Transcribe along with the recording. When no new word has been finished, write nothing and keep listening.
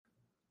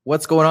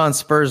What's going on,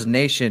 Spurs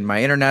Nation?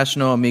 My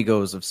international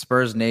amigos of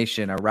Spurs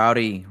Nation, a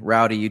rowdy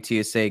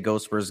UTSA Go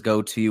Spurs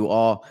go to you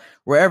all,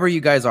 wherever you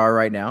guys are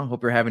right now.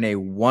 Hope you're having a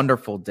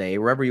wonderful day,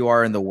 wherever you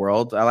are in the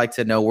world. I like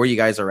to know where you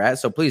guys are at,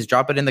 so please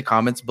drop it in the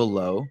comments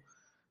below.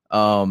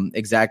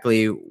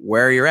 Exactly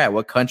where you're at,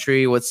 what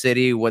country, what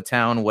city, what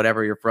town,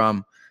 whatever you're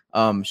from.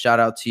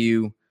 Shout out to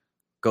you.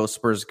 Go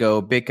Spurs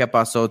go. Big que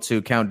paso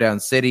to Countdown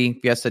City,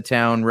 Fiesta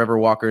Town,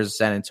 Riverwalkers,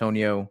 San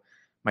Antonio.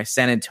 My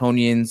San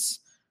Antonians.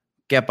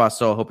 Que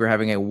paso? Hope you're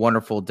having a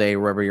wonderful day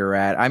wherever you're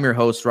at. I'm your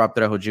host, Rob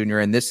Trejo Jr.,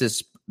 and this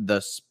is the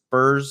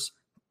Spurs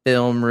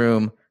Film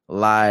Room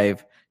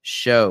live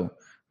show.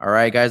 All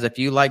right, guys, if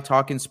you like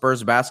talking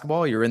Spurs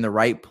basketball, you're in the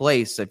right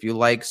place. If you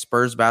like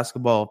Spurs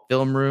basketball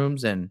film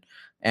rooms and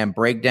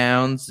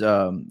breakdowns,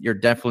 you're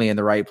definitely in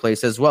the right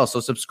place as well. So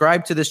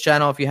subscribe to this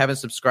channel if you haven't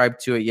subscribed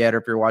to it yet, or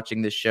if you're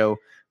watching this show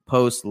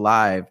post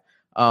live.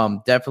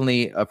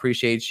 Definitely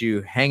appreciate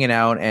you hanging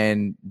out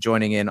and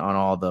joining in on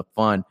all the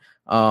fun.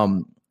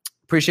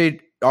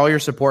 Appreciate all your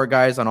support,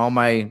 guys, on all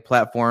my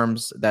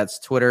platforms. That's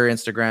Twitter,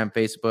 Instagram,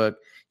 Facebook,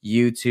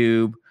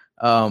 YouTube.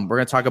 We're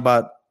going to talk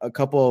about a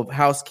couple of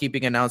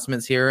housekeeping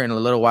announcements here in a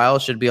little while.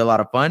 Should be a lot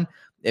of fun.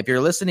 If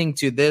you're listening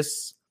to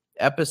this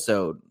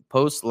episode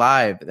post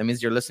live, that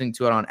means you're listening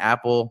to it on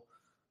Apple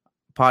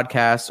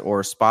Podcasts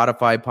or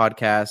Spotify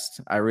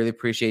Podcast. I really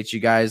appreciate you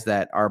guys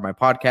that are my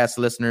podcast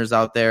listeners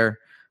out there.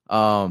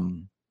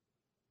 Go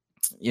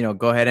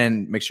ahead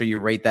and make sure you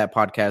rate that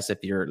podcast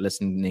if you're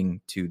listening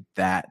to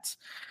that.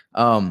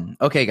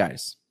 Okay,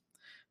 guys,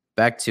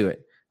 back to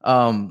it.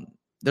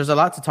 There's a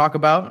lot to talk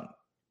about.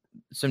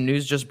 Some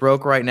news just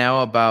broke right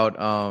now about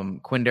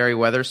Quinndary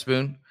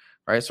Weatherspoon,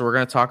 right? So we're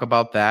going to talk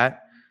about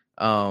that.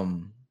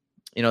 The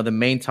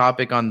main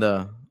topic on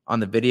the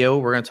video,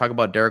 we're going to talk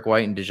about Derek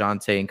White and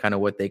DeJounte and kind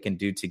of what they can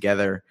do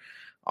together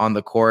on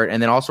the court.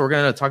 And then also we're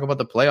going to talk about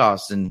the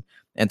playoffs and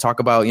talk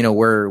about,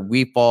 where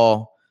we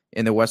fall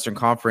in the Western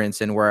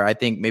Conference and where I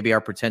think maybe our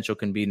potential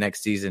can be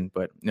next season.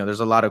 But, there's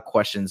a lot of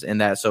questions in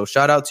that. So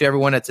shout out to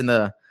everyone that's in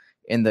the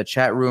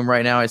chat room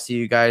right now. I see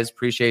you guys.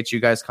 Appreciate you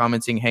guys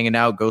commenting, hanging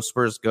out. Go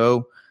Spurs,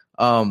 go.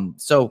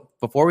 So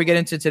before we get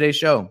into today's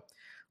show,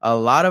 a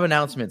lot of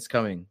announcements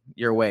coming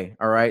your way.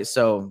 All right.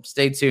 So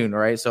stay tuned. All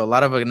right. So a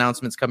lot of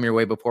announcements coming your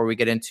way before we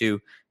get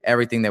into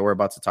everything that we're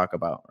about to talk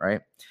about.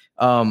 Right.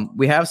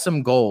 We have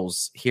some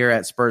goals here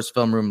at Spurs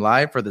Film Room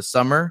Live for the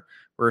summer.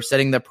 We're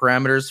setting the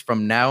parameters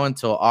from now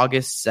until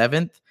August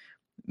 7th.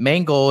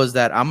 Main goal is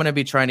that I'm going to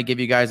be trying to give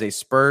you guys a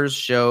Spurs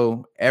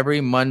show every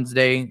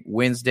Monday,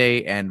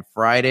 Wednesday, and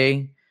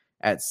Friday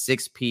at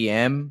 6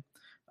 p.m.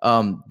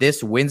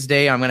 This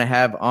Wednesday, I'm going to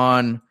have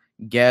on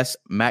guest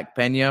Mac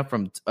Pena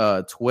from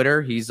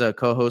Twitter. He's a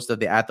co-host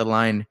of the At the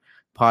Line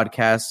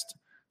podcast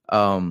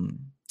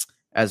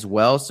as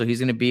well. So he's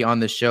going to be on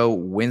the show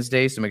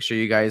Wednesday. So make sure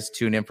you guys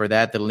tune in for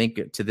that. The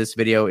link to this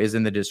video is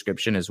in the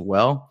description as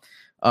well.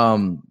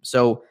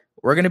 So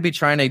we're going to be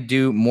trying to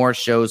do more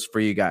shows for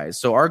you guys.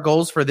 So our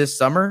goals for this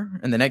summer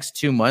and the next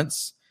 2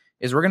 months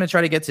is we're going to try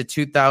to get to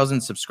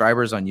 2,000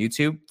 subscribers on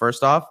YouTube.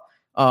 First off,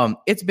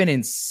 it's been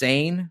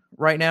insane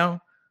right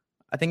now.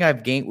 I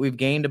think we've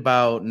gained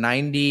about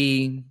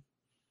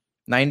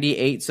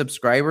 98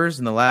 subscribers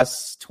in the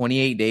last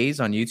 28 days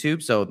on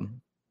YouTube. So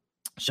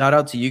shout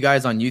out to you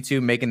guys on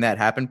YouTube making that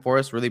happen for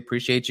us. Really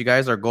appreciate you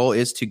guys. Our goal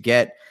is to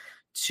get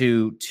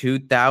to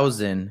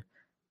 2,000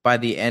 by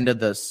the end of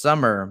the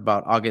summer,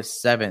 about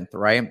August 7th,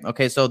 right?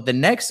 Okay, so the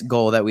next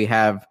goal that we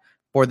have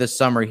for the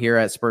summer here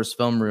at Spurs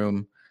Film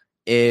Room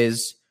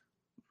is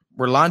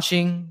we're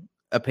launching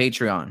a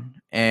Patreon,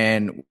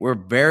 and we're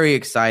very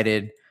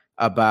excited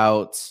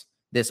about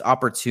this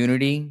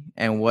opportunity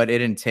and what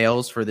it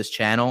entails for this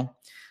channel.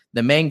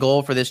 The main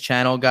goal for this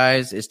channel,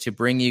 guys, is to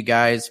bring you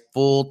guys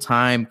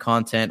full-time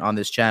content on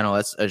this channel.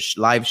 That's a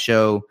live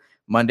show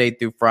Monday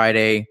through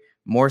Friday,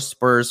 more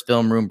Spurs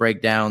Film Room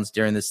breakdowns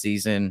during the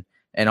season,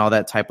 and all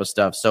that type of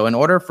stuff. So in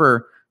order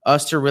for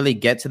us to really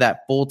get to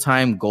that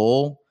full-time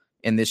goal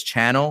in this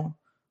channel,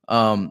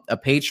 a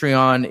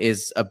Patreon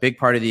is a big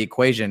part of the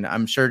equation.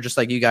 I'm sure just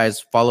like you guys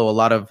follow a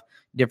lot of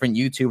different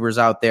YouTubers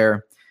out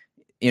there,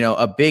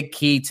 a big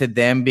key to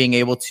them being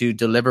able to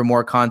deliver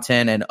more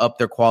content and up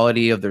their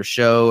quality of their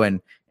show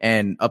and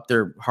up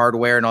their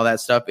hardware and all that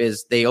stuff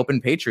is they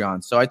open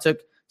Patreon. So I took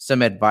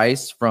some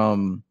advice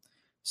from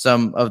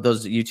some of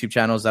those YouTube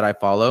channels that I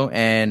follow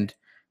and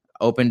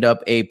opened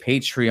up a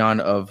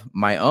Patreon of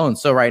my own.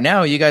 So right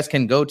now you guys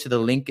can go to the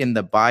link in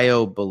the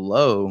bio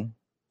below,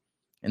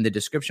 in the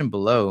description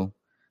below.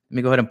 Let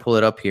me go ahead and pull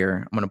it up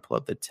here. I'm going to pull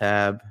up the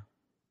tab.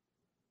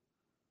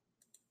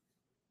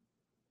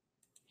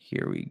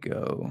 Here we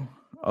go.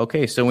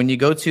 Okay, so when you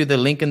go to the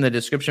link in the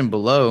description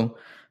below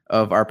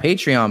of our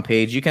Patreon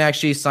page, you can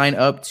actually sign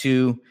up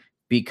to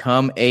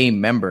become a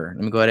member.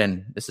 Let me go ahead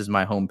and this is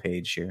my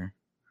homepage here.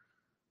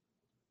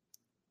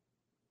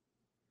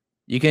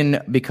 You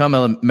can become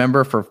a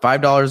member for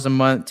 $5 a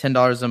month,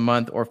 $10 a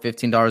month, or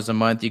 $15 a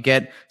month. You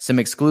get some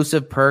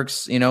exclusive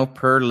perks,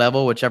 per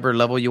level, whichever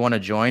level you want to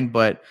join.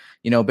 But,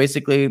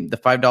 basically the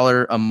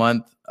 $5 a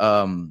month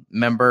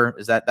member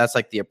that's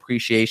like the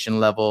appreciation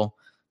level.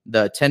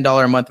 The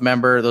 $10 a month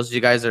member, those of you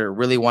guys that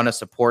really want to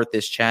support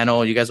this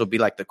channel, you guys will be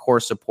like the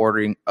core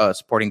supporting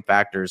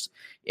factors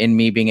in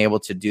me being able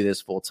to do this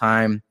full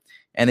time.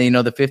 And then,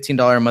 the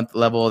 $15 a month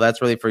level,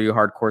 that's really for you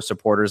hardcore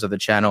supporters of the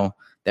channel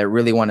that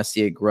really want to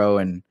see it grow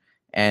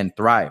and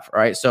thrive. All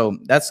right. So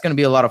that's going to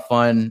be a lot of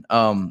fun.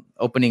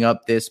 Opening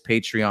up this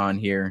Patreon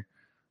here.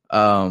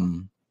 I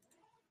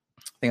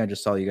think I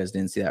just saw you guys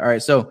didn't see that. All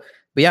right. So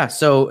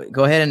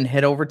go ahead and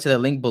head over to the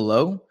link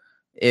below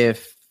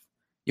if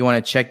you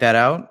want to check that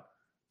out.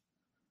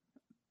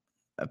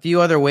 A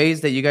few other ways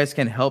that you guys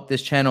can help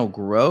this channel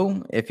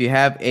grow. If you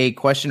have a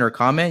question or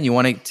comment, you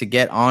want it to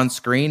get on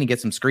screen and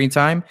get some screen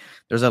time,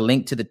 there's a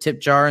link to the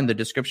tip jar in the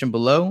description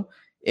below.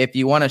 If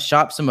you want to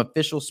shop some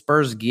official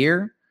Spurs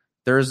gear,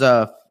 there's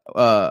a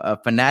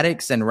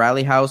Fanatics and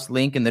Rally House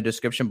link in the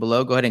description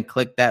below. Go ahead and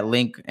click that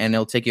link and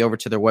it'll take you over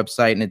to their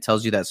website and it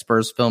tells you that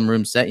Spurs Film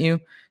Room sent you.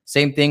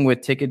 Same thing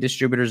with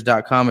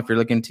ticketdistributors.com. If you're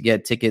looking to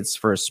get tickets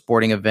for a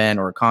sporting event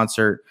or a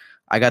concert,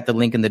 I got the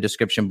link in the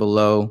description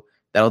below.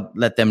 That'll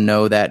let them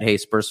know that, hey,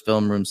 Spurs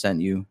Film Room sent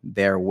you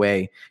their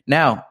way.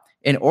 Now,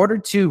 in order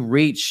to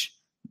reach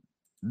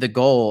the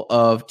goal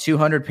of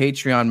 200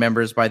 Patreon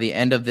members by the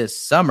end of this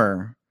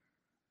summer,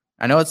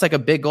 I know it's like a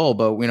big goal,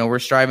 but we're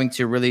striving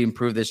to really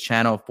improve this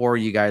channel for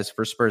you guys,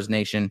 for Spurs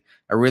Nation.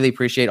 I really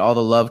appreciate all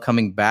the love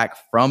coming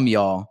back from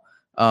y'all.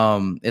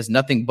 It's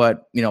nothing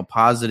but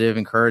positive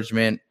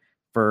encouragement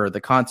for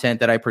the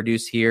content that I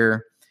produce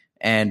here,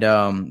 and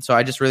so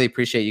I just really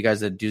appreciate you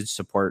guys that do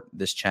support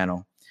this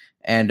channel.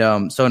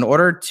 And so in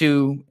order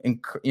to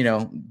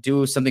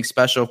do something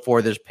special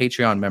for those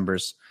Patreon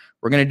members,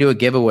 we're going to do a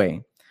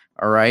giveaway.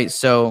 All right.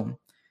 So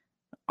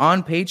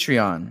on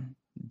Patreon,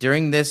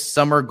 during this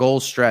summer goal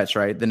stretch,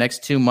 right, the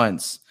next 2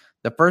 months,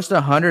 the first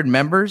 100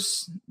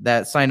 members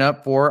that sign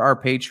up for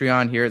our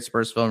Patreon here at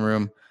Spurs Film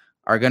Room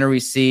are going to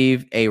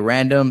receive a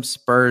random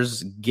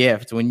Spurs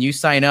gift. When you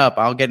sign up,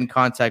 I'll get in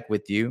contact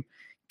with you,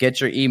 get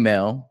your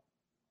email,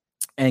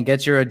 and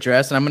get your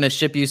address, and I'm going to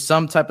ship you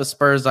some type of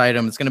Spurs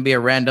item. It's going to be a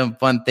random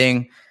fun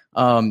thing.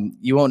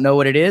 You won't know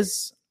what it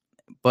is,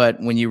 but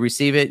when you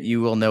receive it,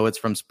 you will know it's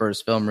from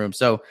Spurs Film Room.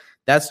 So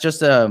that's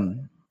just a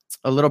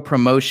little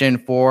promotion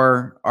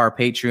for our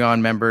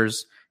Patreon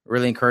members.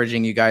 Really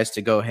encouraging you guys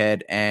to go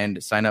ahead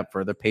and sign up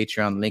for the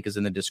Patreon. Link is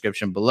in the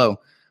description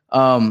below.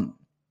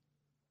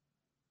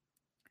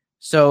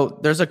 So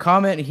there's a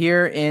comment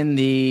here in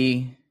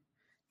the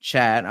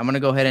chat. I'm going to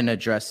go ahead and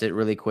address it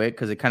really quick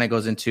because it kind of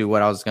goes into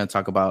what I was going to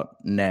talk about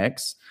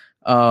next.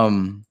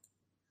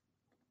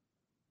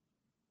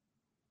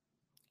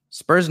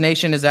 Spurs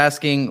Nation is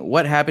asking,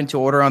 what happened to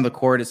Order on the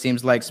Court? It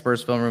seems like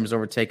Spurs Film Room has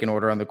overtaken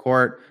Order on the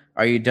Court.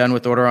 Are you done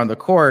with Order on the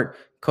Court?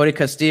 Cody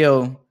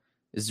Castillo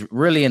is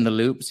really in the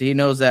loop, so he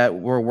knows that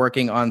we're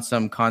working on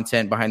some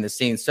content behind the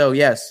scenes. So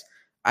yes,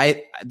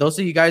 those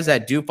of you guys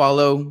that do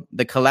follow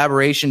the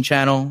collaboration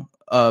channel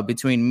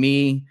between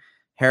me,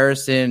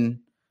 Harrison,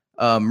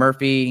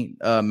 Murphy,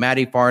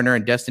 Maddie Farner,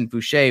 and Destin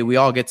Fouché, we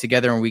all get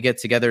together, and we get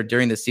together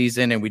during the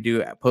season, and we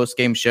do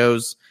post-game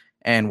shows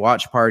and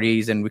watch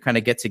parties, and we kind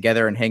of get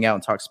together and hang out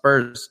and talk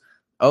Spurs.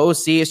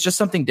 OOC, it's just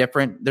something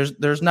different.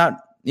 There's not,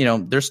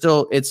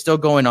 it's still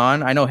going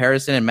on. I know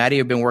Harrison and Maddie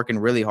have been working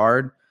really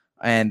hard,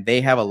 and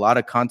they have a lot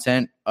of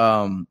content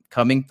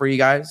coming for you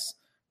guys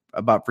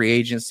about free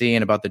agency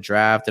and about the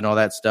draft and all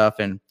that stuff.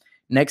 And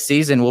next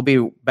season, we'll be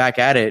back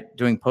at it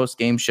doing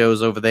post-game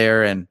shows over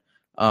there and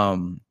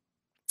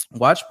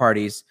watch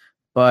parties.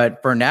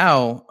 But for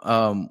now,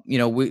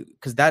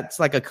 because that's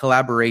like a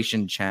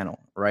collaboration channel,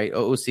 right?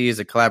 OOC is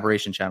a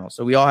collaboration channel.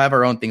 So we all have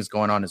our own things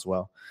going on as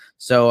well.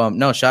 So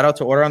no, shout out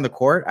to Order on the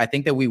Court. I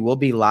think that we will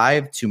be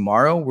live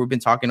tomorrow. We've been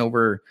talking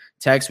over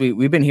text.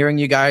 We've been hearing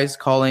you guys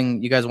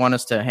calling. You guys want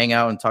us to hang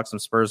out and talk some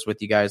Spurs with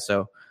you guys.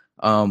 So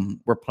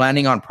we're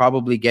planning on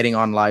probably getting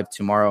on live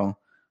tomorrow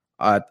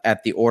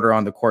at the Order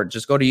on the Court.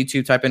 Just go to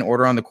YouTube, type in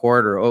Order on the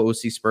Court or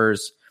OOC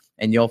Spurs,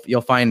 and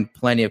you'll find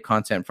plenty of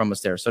content from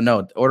us there. So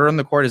no, Order on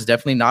the Court is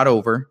definitely not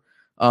over.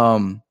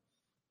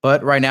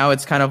 But right now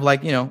it's kind of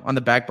like, on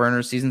the back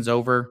burner. Season's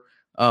over.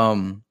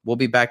 We'll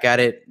be back at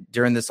it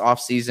during this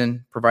off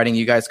season, providing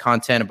you guys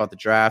content about the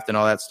draft and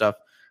all that stuff.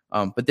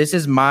 But this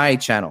is my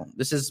channel.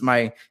 This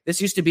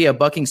used to be a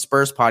Bucking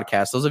Spurs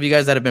podcast. Those of you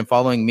guys that have been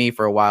following me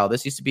for a while,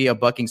 this used to be a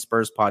Bucking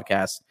Spurs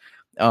podcast.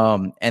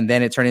 And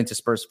then it turned into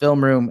Spurs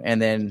Film Room,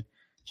 and then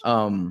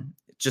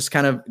just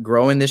kind of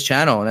growing this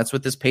channel. And that's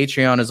what this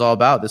Patreon is all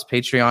about. This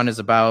Patreon is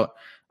about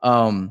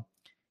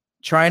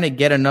trying to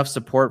get enough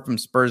support from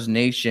Spurs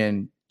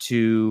Nation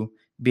to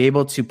be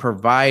able to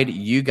provide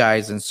you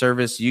guys and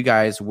service you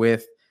guys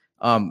with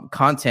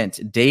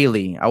content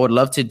daily. I would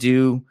love to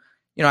do,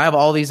 I have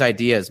all these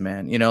ideas,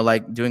 man,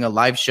 like doing a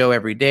live show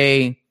every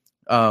day,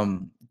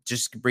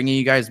 just bringing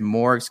you guys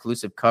more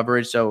exclusive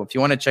coverage. So if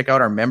you want to check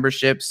out our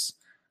memberships,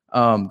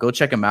 go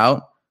check them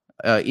out.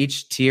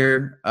 Each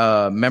tier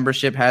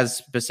membership has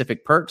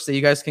specific perks that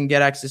you guys can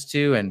get access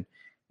to,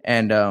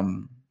 and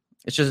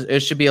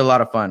it should be a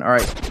lot of fun. All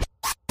right.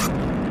 2,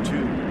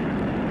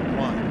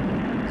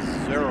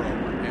 1, 0,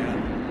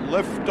 and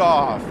lift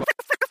off.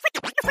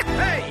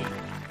 Hey,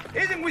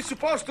 isn't we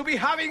supposed to be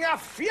having a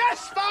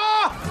fiesta?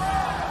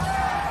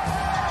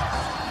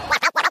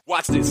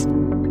 Watch this.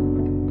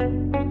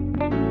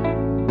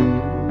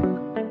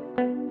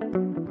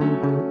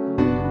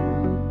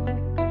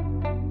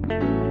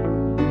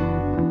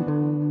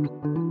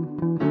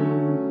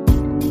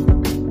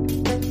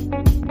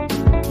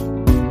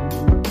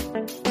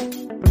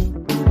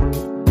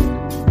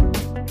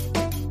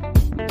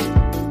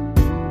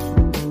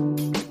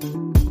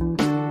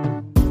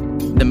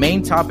 The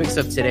main topics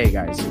of today,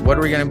 guys. What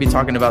are we going to be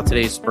talking about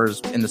today,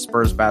 Spurs, in the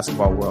Spurs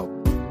basketball world?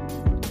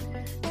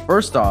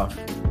 First off,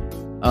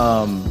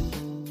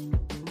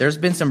 there's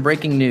been some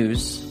breaking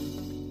news.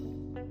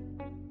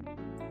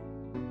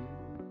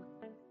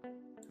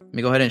 Let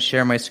me go ahead and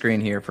share my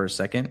screen here for a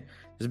second.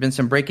 There's been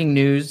some breaking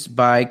news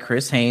by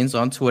Chris Haynes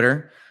on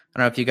Twitter. I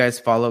don't know if you guys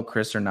follow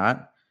Chris or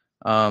not.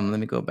 Let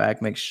me go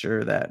back, make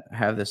sure that I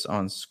have this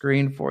on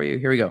screen for you.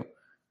 Here we go.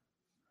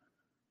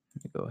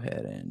 Let me go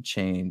ahead and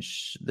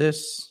change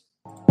this.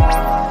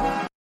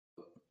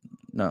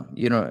 No,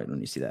 you don't. Let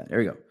me see that. There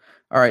we go.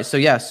 All right.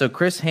 So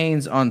Chris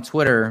Haynes on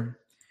Twitter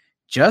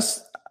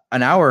just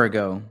an hour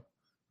ago,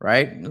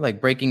 right?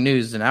 Like breaking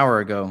news an hour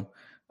ago,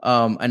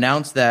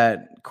 announced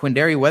that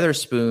Quinndary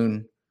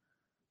Weatherspoon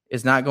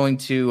is not going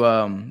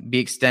to be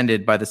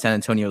extended by the San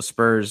Antonio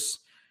Spurs,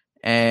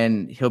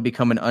 and he'll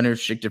become an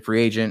unrestricted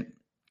free agent.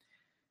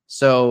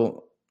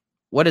 So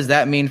what does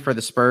that mean for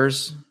the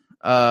Spurs?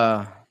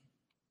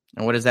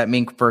 And what does that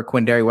mean for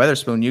Quinndary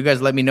Weatherspoon? You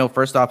guys let me know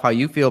first off how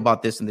you feel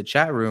about this in the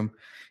chat room.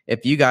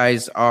 If you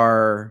guys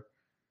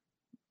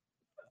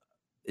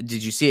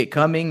did you see it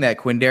coming that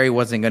Quinndary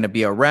wasn't going to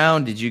be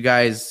around? Did you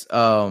guys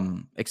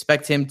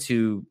expect him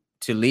to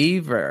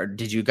leave? Or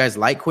did you guys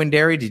like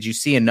Quinndary? Did you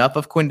see enough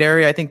of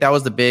Quinndary? I think that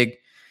was the big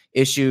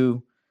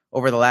issue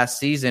over the last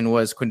season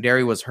was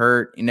Quinndary was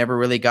hurt. He never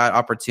really got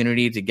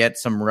opportunity to get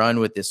some run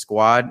with this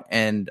squad.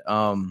 And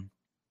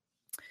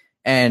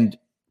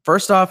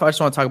first off, I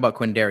just want to talk about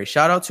Quinndary.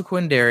 Shout out to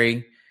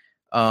Quinndary.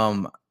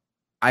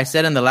 I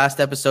said in the last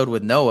episode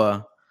with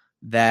Noah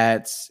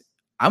that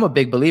I'm a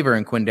big believer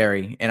in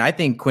Quinndary, and I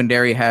think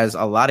Quinndary has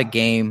a lot of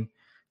game.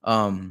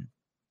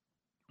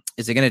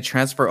 Is it going to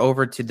transfer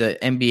over to the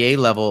NBA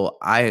level?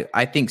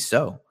 I think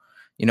so.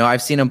 You know,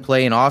 I've seen him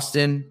play in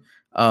Austin.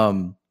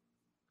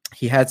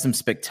 He had some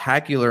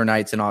spectacular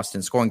nights in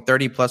Austin, scoring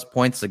 30-plus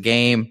points a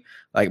game,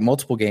 like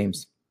multiple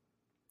games,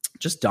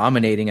 just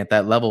dominating at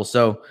that level.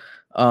 So,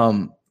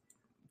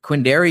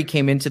 Quinndary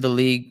came into the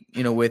league,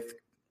 you know, with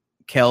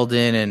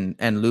Keldon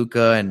and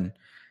Luka,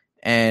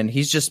 and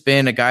he's just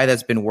been a guy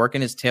that's been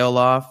working his tail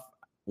off.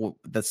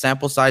 The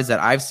sample size that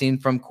I've seen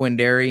from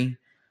Quinndary,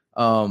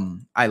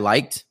 I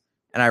liked,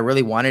 and I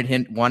really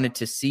wanted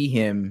to see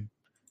him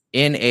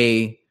in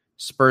a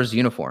Spurs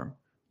uniform,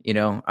 you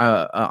know,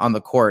 on the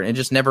court. It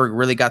just never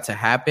really got to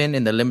happen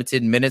in the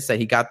limited minutes that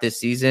he got this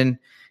season.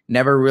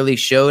 Never really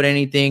showed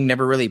anything,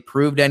 never really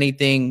proved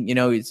anything. You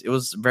know, it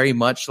was very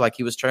much like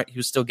he was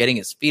still getting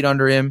his feet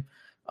under him,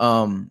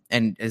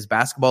 and his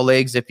basketball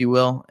legs, if you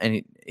will.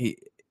 And he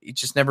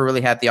just never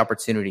really had the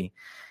opportunity.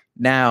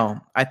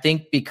 Now, I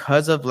think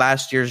because of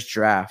last year's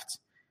draft,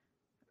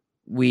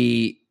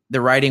 the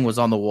writing was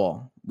on the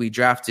wall. We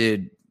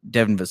drafted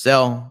Devin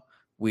Vassell.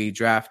 We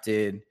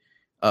drafted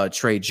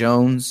Tre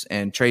Jones,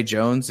 and Tre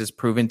Jones is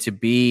proven to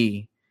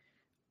be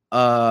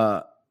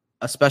a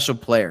special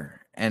player.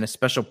 And a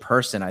special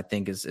person, I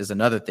think, is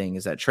another thing,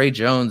 is that Tre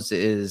Jones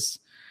is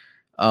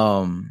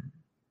a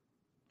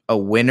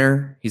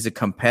winner. He's a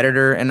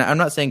competitor. And I'm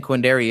not saying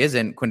Quinndary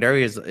isn't.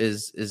 Quinndary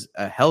is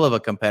a hell of a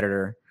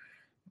competitor.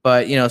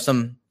 But, you know,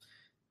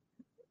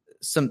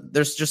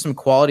 there's just some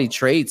quality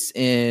traits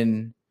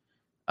in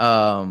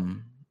Tre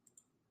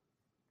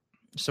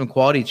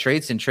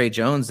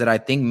Jones that I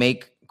think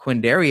make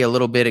Quinndary a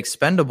little bit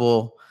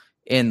expendable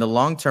in the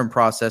long-term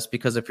process,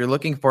 because if you're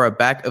looking for if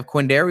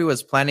Quinndary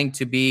was planning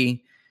to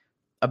be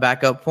a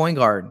backup point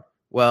guard,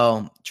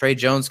 well, Tre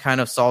Jones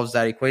kind of solves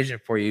that equation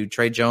for you.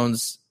 Tre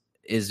Jones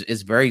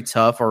is very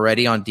tough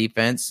already on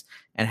defense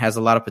and has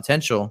a lot of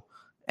potential.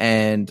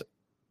 And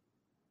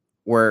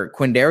where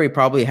Quinndary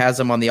probably has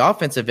him on the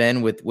offensive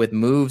end with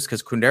moves,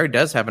 because Quinndary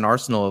does have an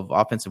arsenal of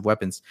offensive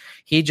weapons.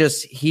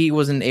 He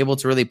wasn't able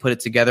to really put it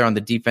together on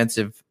the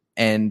defensive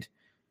end.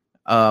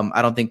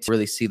 I don't think to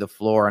really see the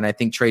floor. And I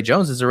think Tre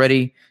Jones is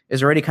already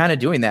kind of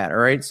doing that. All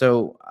right.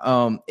 So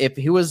if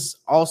he was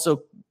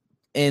also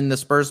in the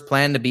Spurs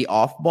plan to be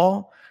off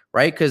ball,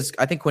 right? Because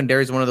I think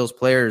Quinndary is one of those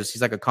players.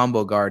 He's like a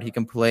combo guard. He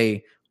can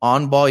play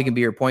on ball, he can be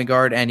your point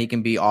guard, and he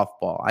can be off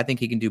ball. I think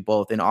he can do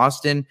both. In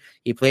Austin,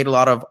 he played a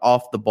lot of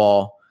off the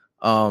ball.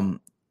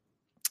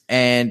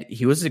 And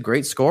he was a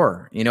great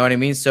scorer. You know what I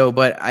mean? So,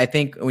 but I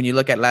think when you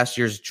look at last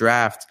year's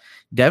draft,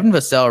 Devin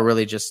Vassell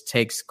really just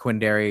takes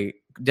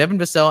Devin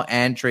Vassell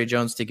and Tre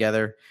Jones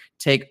together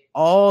take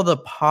all the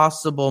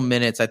possible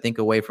minutes, I think,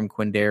 away from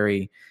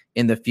Quinndary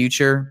in the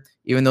future,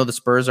 even though the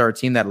Spurs are a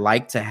team that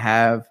like to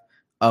have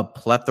a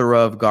plethora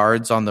of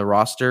guards on the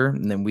roster,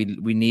 and then we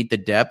need the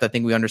depth. I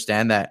think we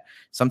understand that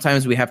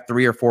sometimes we have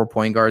 3 or 4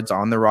 point guards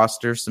on the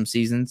roster some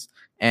seasons,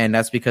 and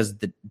that's because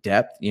the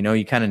depth,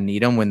 you kind of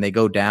need them when they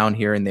go down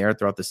here and there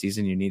throughout the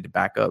season. You need to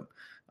back up,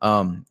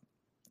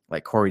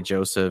 like Corey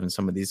Joseph and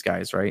some of these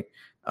guys, right?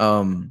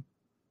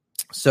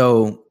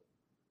 So,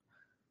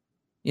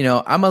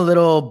 I'm a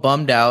little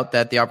bummed out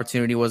that the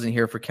opportunity wasn't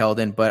here for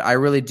Keldon, but I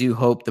really do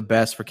hope the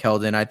best for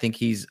Keldon. I think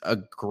he's a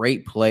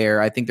great player.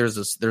 I think there's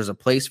a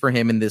place for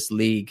him in this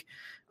league.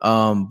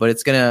 But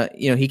it's gonna,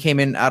 he came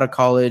in out of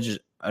college,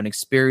 an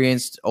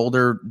experienced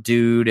older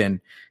dude,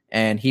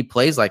 and he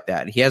plays like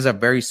that. He has a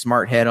very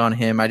smart head on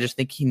him. I just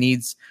think he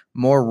needs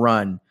more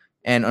run.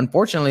 And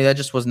unfortunately, that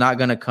just was not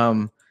going to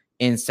come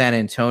in San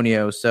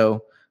Antonio.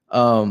 So,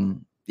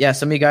 some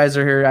of you guys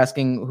are here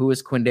asking who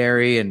is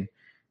Quinndary, and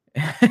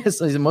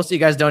so most of you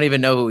guys don't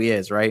even know who he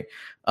is, right?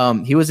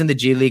 He was in the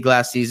G League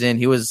last season.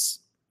 He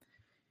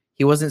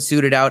wasn't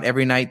suited out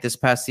every night this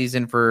past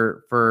season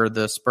for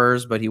the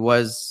Spurs, but he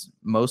was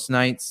most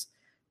nights.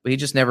 But he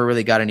just never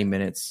really got any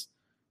minutes.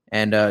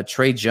 And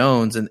Tre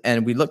Jones,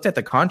 and we looked at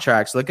the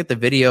contracts. Look at the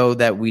video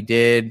that we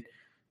did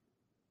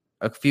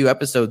a few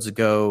episodes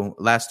ago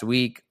last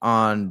week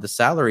on the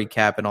salary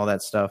cap and all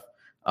that stuff.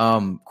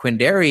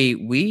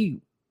 Quinndary, we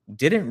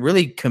didn't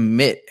really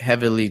commit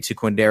heavily to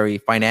Quinndary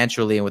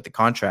financially and with the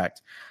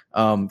contract.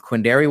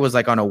 Quinndary was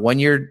like on a 1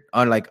 year,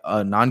 on like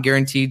a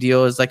non-guaranteed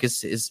deal, is like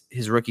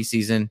his rookie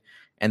season.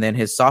 And then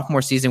his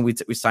sophomore season, we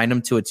signed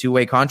him to a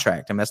 2-way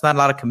contract. I mean, that's not a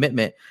lot of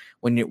commitment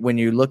when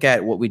you look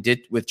at what we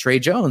did with Tre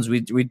Jones.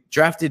 We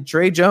drafted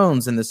Tre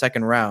Jones in the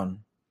second round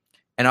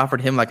and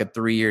offered him like a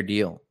 3-year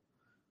deal,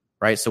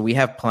 right? So we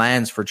have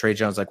plans for Tre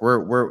Jones. Like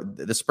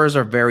the Spurs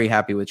are very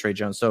happy with Tre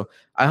Jones. So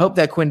I hope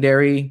that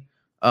Quinndary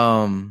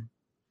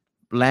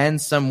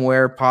lands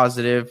somewhere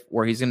positive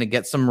where he's going to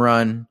get some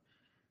run.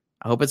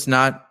 I hope it's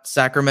not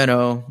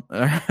Sacramento,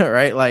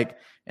 right? Like,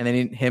 and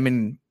then him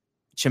and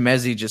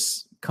Chimezie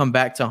just come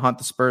back to haunt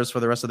the Spurs for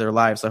the rest of their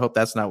lives. I hope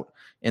that's not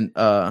in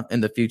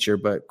the future.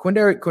 But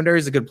Quinndary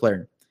is a good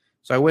player,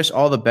 so I wish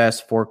all the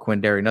best for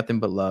Quinndary.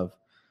 Nothing but love.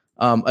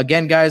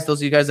 Again, guys, those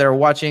of you guys that are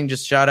watching,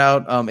 just shout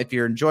out. If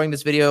you're enjoying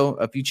this video,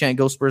 if you chant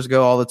 "Go Spurs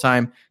Go" all the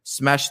time,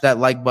 smash that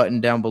like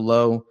button down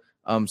below.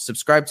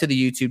 Subscribe to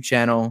the YouTube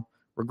channel.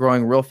 We're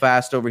growing real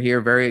fast over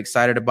here. Very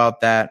excited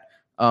about that.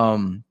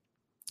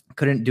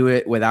 Couldn't do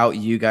it without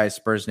you guys,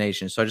 Spurs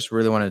Nation. So I just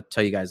really want to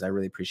tell you guys I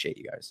really appreciate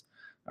you guys.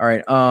 All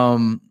right.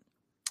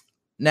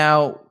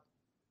 Now,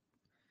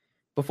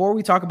 before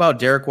we talk about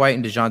Derek White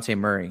and DeJounte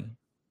Murray,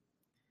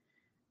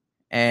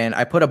 and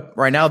I put up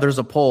right now, there's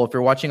a poll. If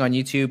you're watching on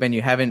YouTube and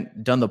you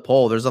haven't done the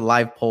poll, there's a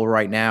live poll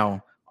right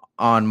now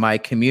on my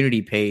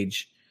community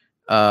page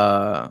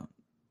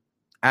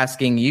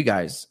asking you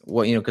guys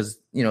what, because,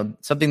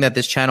 something that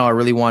this channel, I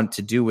really want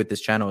to do with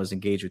this channel is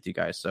engage with you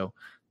guys. So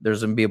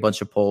there's going to be a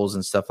bunch of polls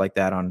and stuff like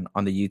that on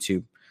the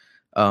YouTube.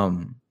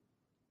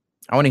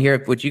 I want to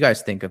hear what you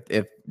guys think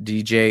if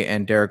DJ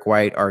and Derek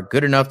White are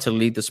good enough to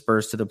lead the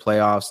Spurs to the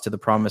playoffs, to the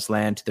promised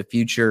land, to the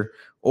future,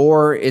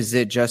 or is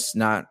it just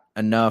not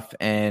enough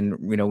and,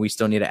 we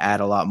still need to add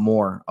a lot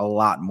more.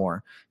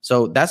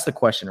 So that's the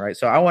question, right?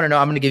 So I want to know,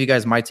 I'm going to give you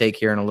guys my take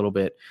here in a little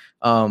bit.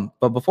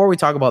 But before we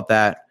talk about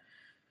that,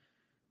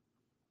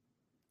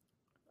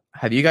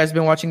 have you guys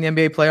been watching the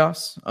NBA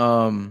playoffs?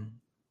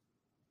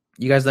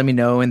 You guys let me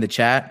know in the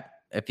chat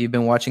if you've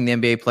been watching the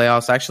NBA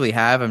playoffs. I actually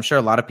have. I'm sure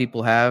a lot of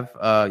people have.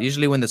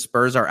 Usually when the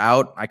Spurs are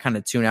out, I kind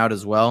of tune out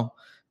as well.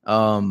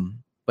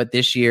 But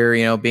this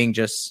year, being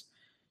just,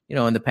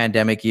 in the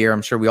pandemic year,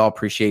 I'm sure we all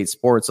appreciate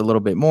sports a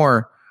little bit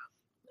more.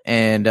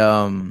 And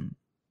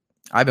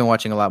I've been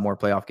watching a lot more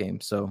playoff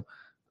games. So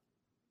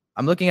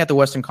I'm looking at the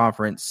Western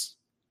Conference.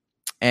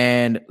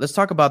 And let's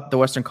talk about the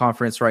Western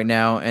Conference right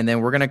now. And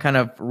then we're going to kind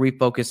of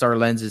refocus our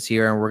lenses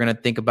here. And we're going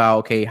to think about,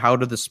 okay, how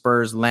do the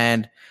Spurs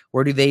land?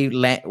 Where do they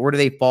land? Where do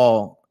they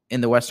fall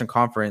in the Western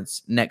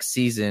Conference next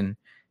season?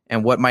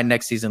 And what might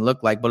next season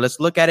look like? But let's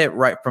look at it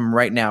right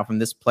now, from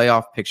this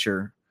playoff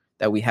picture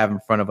that we have in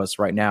front of us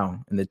right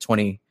now in the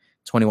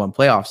 2021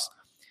 playoffs.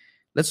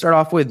 Let's start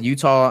off with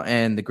Utah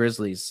and the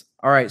Grizzlies.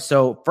 All right.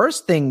 So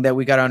first thing that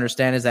we got to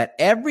understand is that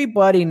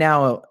everybody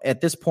now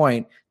at this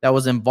point that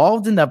was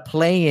involved in the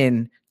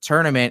play-in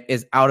tournament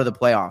is out of the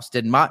playoffs.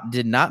 Did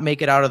not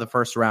make it out of the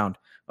first round.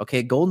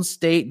 Okay. Golden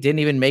State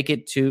didn't make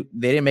it to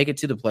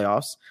the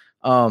playoffs.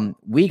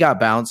 We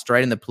got bounced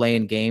right in the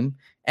play-in game,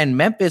 and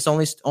Memphis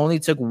only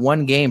took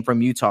one game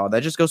from Utah.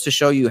 That just goes to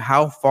show you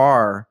how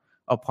far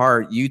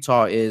apart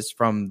Utah is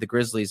from the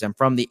Grizzlies and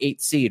from the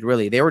 8th seed.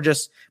 Really, they were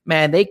just,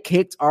 they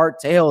kicked our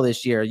tail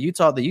this year.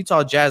 The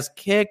Utah Jazz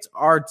kicked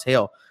our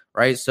tail,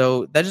 right?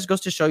 So that just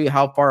goes to show you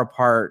how far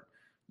apart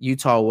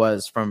Utah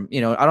was from,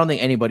 I don't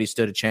think anybody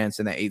stood a chance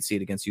in that 8th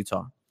seed against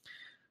Utah.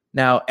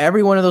 Now,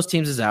 every one of those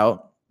teams is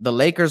out. The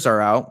Lakers are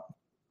out.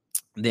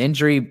 The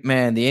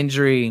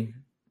injury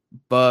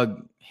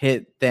bug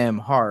hit them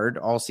hard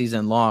all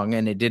season long,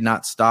 and it did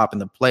not stop in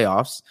the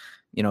playoffs.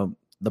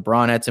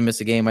 LeBron had to miss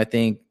a game. I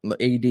think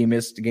AD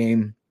missed a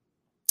game.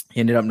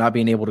 He ended up not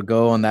being able to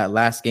go on that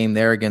last game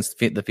there against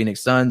the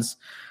Phoenix Suns.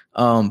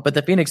 But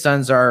the Phoenix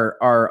Suns are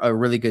a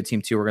really good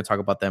team too. We're going to talk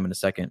about them in a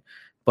second.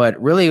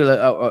 But really,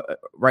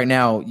 right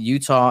now,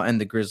 Utah and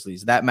the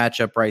Grizzlies, that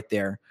matchup right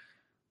there.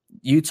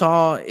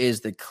 Utah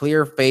is the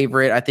clear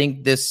favorite. I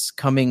think this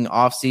coming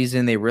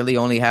offseason, they really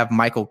only have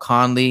Michael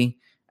Conley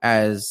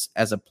as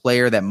a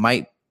player that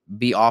might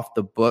be off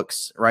the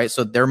books, right?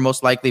 So they're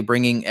most likely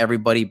bringing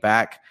everybody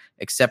back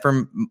except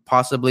for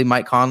possibly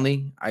Mike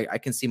Conley. I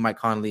can see Mike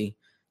Conley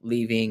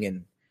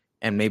leaving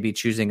and maybe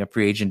choosing a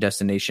free agent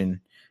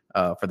destination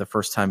for the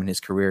first time in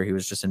his career. He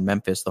was just in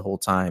Memphis the whole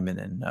time, and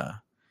then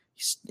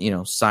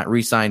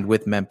re-signed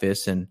with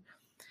Memphis and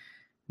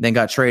then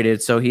got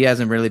traded. So he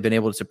hasn't really been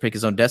able to pick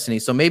his own destiny.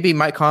 So maybe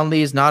Mike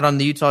Conley is not on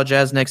the Utah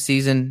Jazz next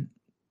season.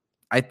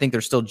 I think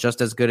they're still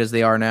just as good as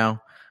they are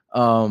now.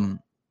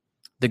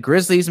 The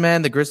Grizzlies,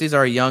 man, the Grizzlies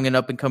are a young and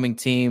up-and-coming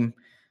team.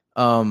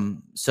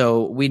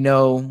 So we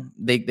know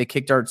they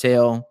kicked our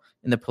tail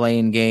in the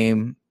play-in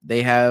game.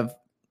 They have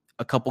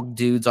a couple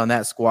dudes on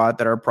that squad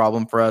that are a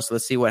problem for us.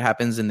 Let's see what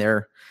happens in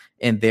their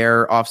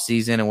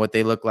offseason and what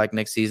they look like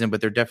next season. But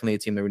they're definitely a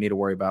team that we need to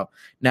worry about.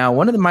 Now,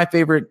 one of my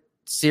favorite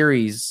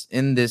series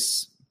in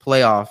this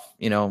playoff,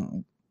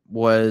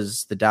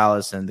 was the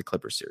Dallas and the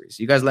Clippers series.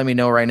 You guys let me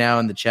know right now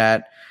in the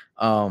chat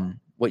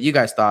what you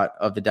guys thought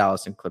of the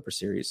Dallas and Clippers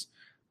series.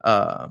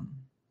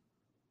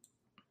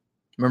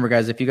 Remember,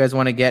 guys, if you guys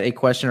want to get a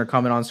question or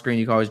comment on screen,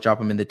 you can always drop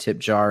them in the tip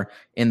jar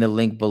in the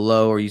link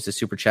below or use the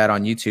super chat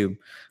on YouTube.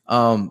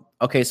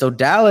 Okay, so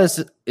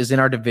Dallas is in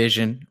our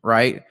division,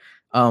 right?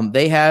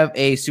 They have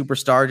a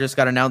superstar just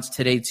got announced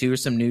today too.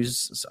 Some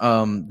news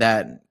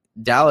that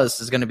Dallas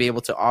is going to be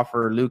able to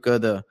offer Luka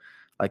the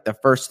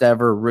first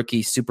ever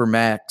rookie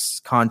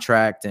supermax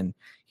contract, and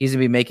he's going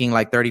to be making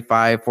like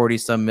 35, 40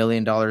 some $40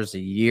 million a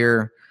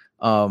year.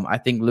 I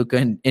think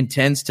Luka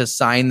intends to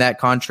sign that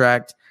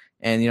contract.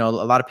 And, a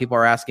lot of people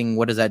are asking,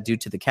 what does that do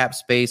to the cap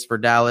space for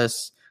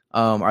Dallas?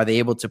 Are they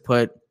able to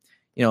put,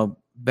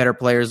 better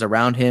players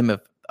around him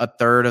if a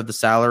third of the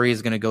salary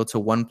is going to go to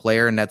one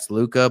player, and that's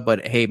Luka?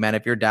 But hey, man,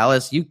 if you're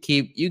Dallas, you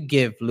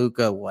give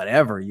Luka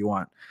whatever you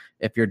want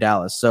if you're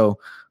Dallas. So,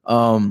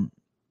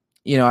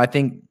 I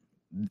think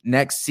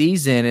next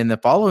season and the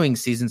following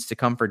seasons to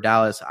come for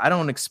Dallas, I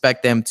don't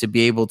expect them to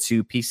be able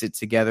to piece it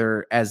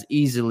together as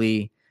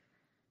easily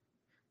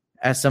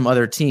as some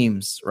other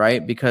teams,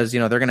 right? Because,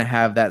 they're going to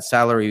have that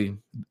salary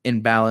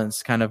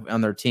imbalance kind of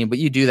on their team, but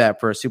you do that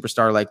for a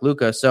superstar like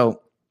Luka.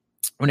 So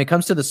when it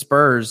comes to the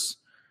Spurs,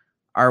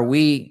 are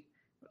we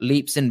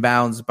leaps and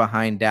bounds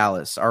behind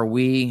Dallas? Are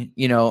we,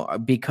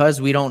 because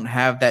we don't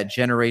have that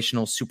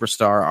generational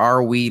superstar,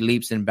 are we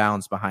leaps and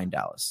bounds behind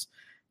Dallas?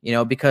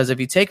 Because if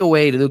you take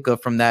away Luka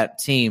from that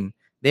team,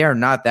 they are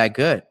not that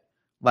good.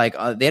 Like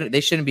they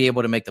shouldn't be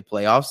able to make the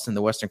playoffs in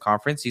the Western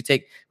Conference. You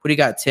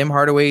got Tim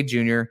Hardaway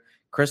Jr.,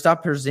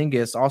 Kristaps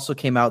Porzingis also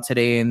came out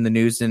today in the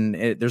news, and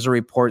there's a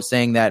report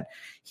saying that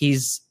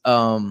he's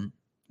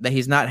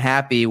not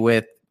happy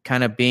with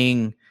kind of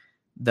being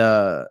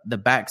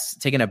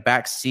taking a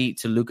back seat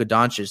to Luka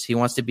Doncic. He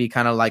wants to be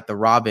kind of like the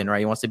Robin, right?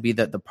 He wants to be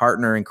the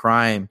partner in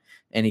crime,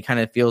 and he kind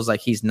of feels like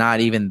he's not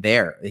even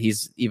there.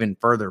 He's even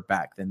further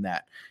back than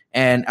that.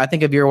 And I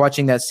think if you're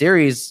watching that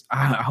series,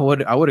 I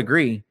would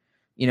agree.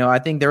 I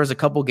think there was a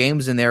couple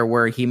games in there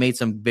where he made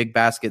some big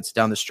baskets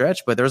down the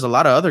stretch, but there's a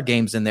lot of other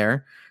games in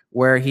there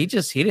where he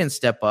didn't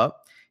step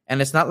up.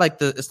 And it's not like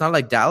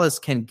Dallas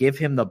can give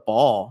him the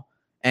ball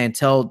and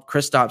tell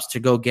Kristaps to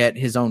go get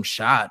his own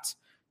shot.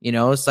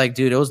 It's like,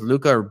 dude, it was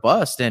Luka or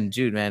bust. And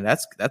dude, man,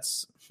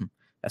 that's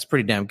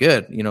pretty damn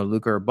good.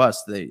 Luka or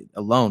bust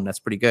alone, that's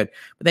pretty good.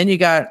 But then you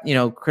got,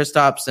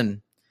 Kristaps,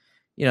 and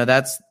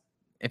that's,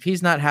 if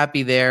he's not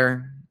happy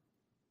there,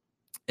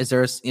 is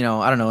there,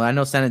 I don't know. I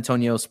know San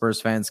Antonio Spurs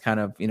fans kind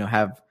of,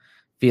 have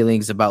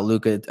feelings about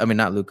Luka. I mean,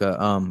 not Luka,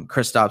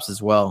 Kristaps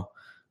as well.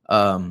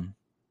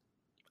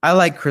 I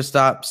like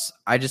Kristaps.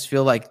 I just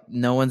feel like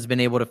no one's been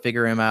able to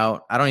figure him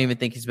out. I don't even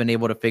think he's been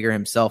able to figure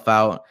himself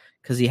out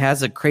because he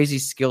has a crazy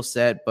skill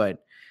set,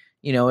 but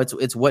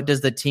it's what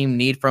does the team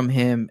need from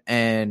him?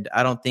 And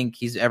I don't think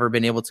he's ever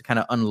been able to kind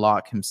of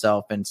unlock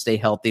himself and stay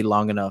healthy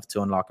long enough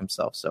to unlock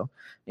himself. So,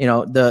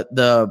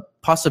 the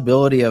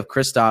possibility of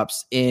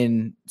Kristaps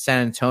in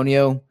San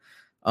Antonio,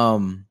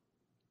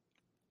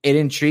 it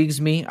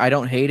intrigues me. I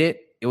don't hate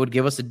it. It would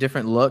give us a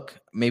different look,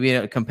 maybe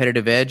a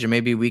competitive edge, and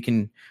maybe we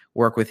can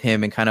work with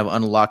him and kind of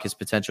unlock his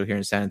potential here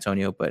in San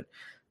Antonio. But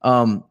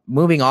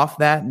moving off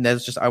that, and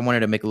that's just, I wanted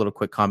to make a little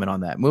quick comment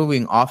on that.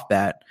 Moving off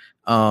that,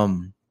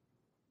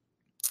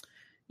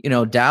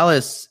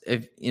 Dallas,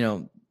 if,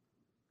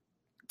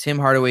 Tim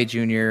Hardaway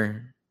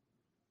Jr.,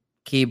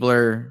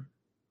 Keebler,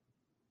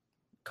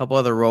 a couple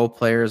other role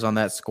players on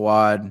that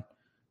squad,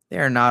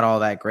 they're not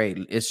all that great.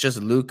 It's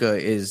just Luka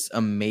is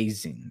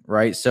amazing,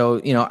 right? So,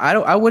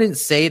 I wouldn't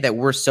say that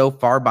we're so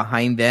far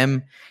behind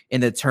them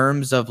in the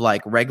terms of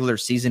like regular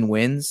season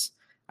wins.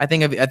 I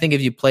think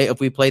if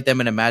we played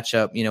them in a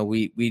matchup,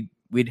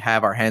 we'd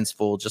have our hands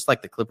full, just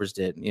like the Clippers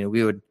did.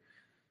 We would,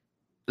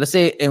 let's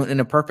say in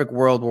a perfect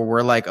world where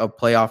we're like a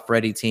playoff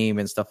ready team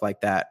and stuff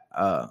like that.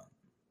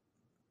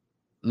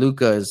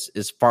 Luka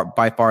is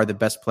by far the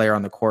best player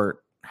on the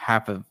court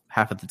half of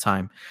the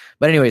time.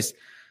 But anyways,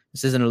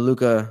 this isn't a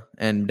Luka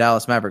and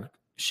Dallas Maverick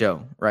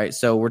show, right?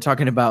 So we're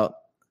talking about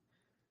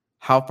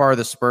how far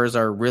the Spurs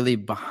are really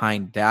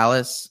behind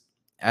Dallas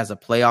as a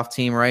playoff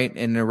team, right?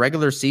 In a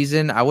regular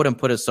season, I wouldn't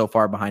put us so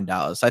far behind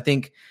Dallas. I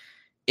think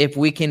if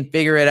we can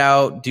figure it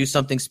out, do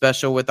something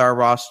special with our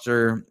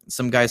roster,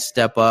 some guys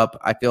step up,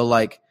 I feel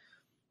like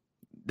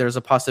there's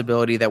a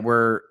possibility that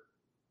we're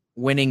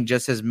winning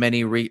just as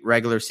many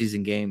regular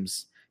season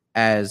games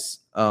as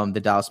the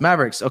Dallas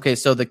Mavericks. Okay,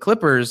 so the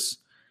Clippers,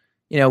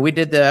 we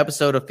did the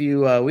episode a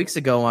few weeks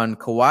ago on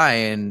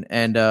Kawhi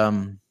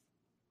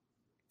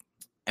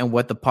and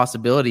what the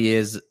possibility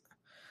is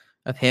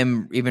of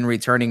him even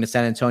returning to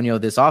San Antonio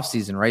this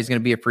offseason, right? He's going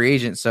to be a free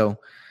agent. So,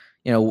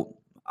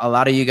 a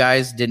lot of you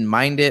guys didn't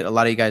mind it. A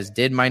lot of you guys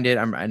did mind it.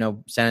 I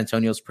know San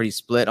Antonio's pretty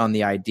split on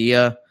the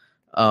idea.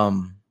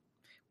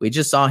 We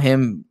just saw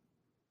him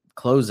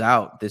close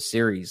out this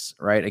series,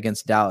 right,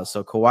 against Dallas.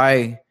 So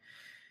Kawhi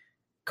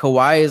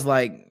is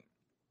like,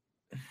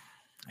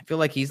 I feel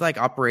like he's like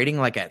operating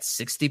like at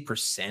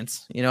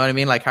 60%. You know what I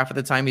mean? Like half of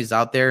the time he's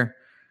out there.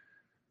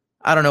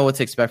 I don't know what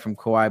to expect from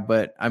Kawhi,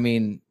 but I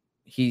mean,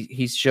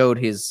 he's showed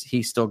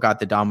he's still got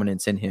the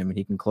dominance in him and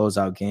he can close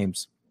out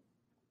games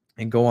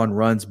and go on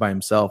runs by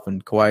himself.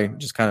 And Kawhi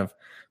just kind of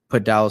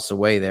put Dallas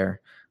away there.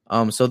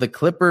 So the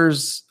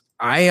Clippers,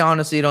 I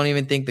honestly don't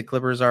even think the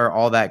Clippers are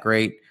all that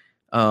great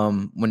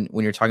when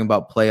you're talking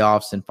about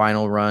playoffs and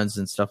final runs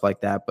and stuff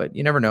like that. But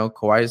you never know.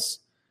 Kawhi's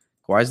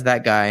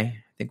that guy.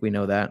 I think we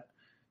know that.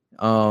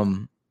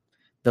 The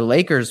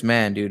Lakers,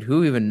 man, dude,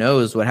 who even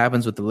knows what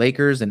happens with the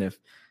Lakers? And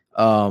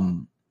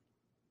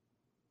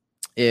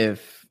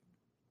if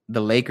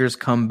the Lakers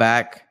come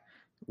back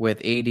with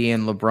AD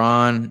and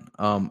LeBron,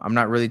 I'm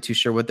not really too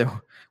sure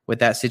what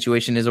that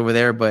situation is over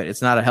there, but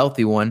it's not a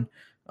healthy one.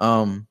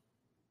 Pun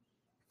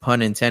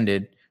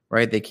intended,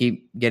 right? They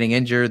keep getting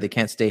injured. They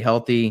can't stay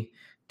healthy.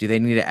 Do they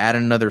need to add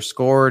another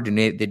scorer? Do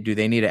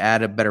they need to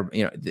add a better,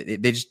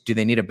 do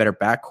they need a better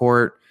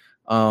backcourt?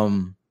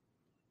 The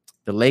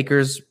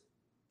Lakers,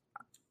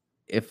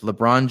 if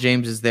LeBron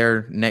James is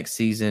there next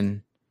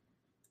season,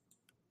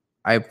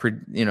 I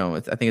think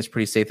it's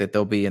pretty safe that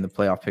they'll be in the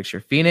playoff picture.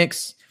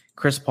 Phoenix,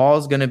 Chris Paul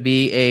is going to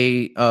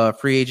be a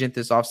free agent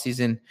this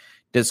offseason.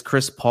 Does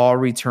Chris Paul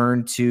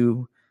return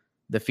to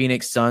the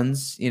Phoenix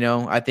Suns?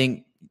 I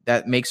think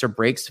that makes or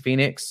breaks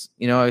Phoenix.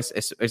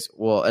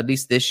 Well, at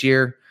least this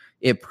year,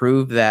 it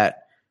proved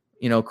that,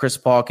 Chris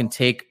Paul can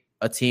take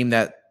a team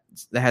that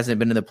hasn't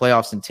been in the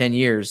playoffs in 10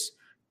 years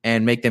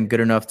and make them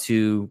good enough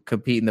to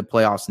compete in the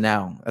playoffs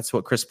now. That's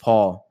what Chris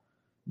Paul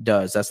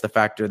does. That's the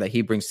factor that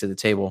he brings to the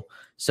table.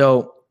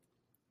 So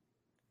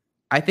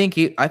I think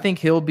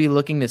he'll be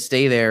looking to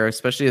stay there,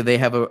 especially if they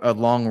have a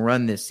long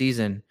run this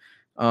season.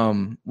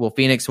 Will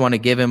Phoenix want to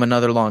give him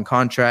another long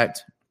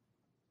contract,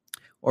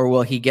 or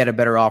will he get a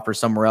better offer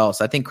somewhere else?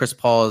 I think Chris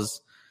Paul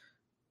is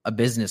a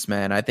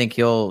businessman. I think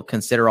he'll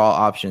consider all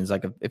options.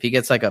 Like if he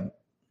gets like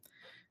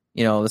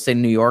let's say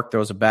New York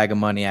throws a bag of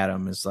money at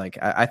him, it's like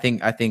I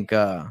think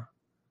that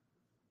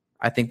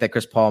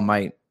Chris Paul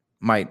might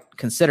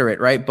consider it,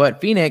 right? But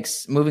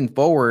Phoenix moving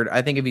forward,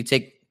 I think if you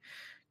take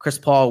Chris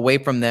Paul away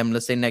from them,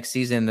 let's say next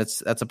season,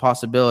 that's a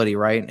possibility,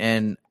 right?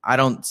 And I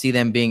don't see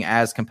them being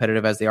as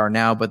competitive as they are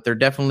now, but they're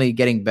definitely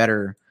getting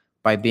better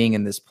by being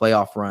in this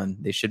playoff run.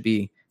 They should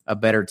be a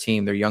better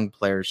team. Their young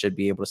players should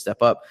be able to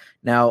step up.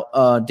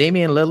 Now,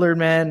 Damian Lillard,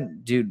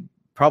 man, dude,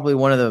 probably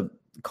one of the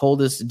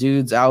coldest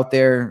dudes out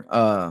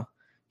there.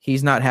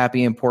 He's not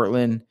happy in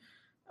Portland.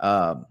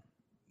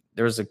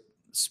 There's a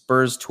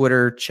Spurs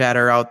Twitter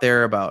chatter out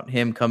there about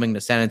him coming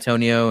to San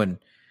Antonio, and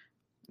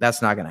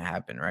that's not going to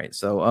happen, right?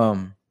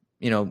 So,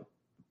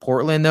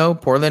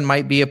 Portland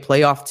might be a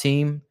playoff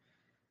team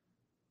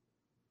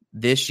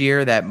this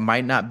year that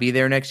might not be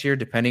there next year,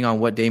 depending on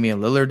what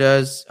Damian Lillard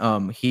does.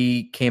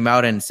 He came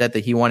out and said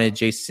that he wanted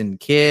Jason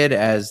Kidd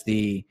as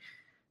the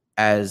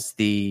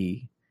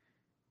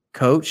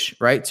coach,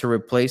 right, to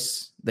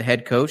replace the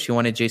head coach. He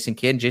wanted Jason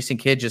Kidd. Jason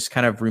Kidd just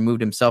kind of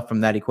removed himself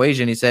from that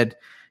equation. He said,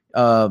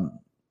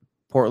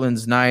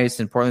 Portland's nice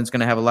and Portland's going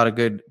to have a lot of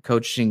good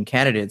coaching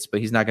candidates, but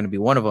he's not going to be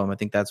one of them. I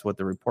think that's what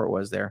the report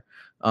was there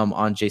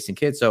on Jason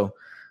Kidd. So,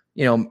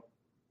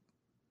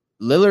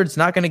 Lillard's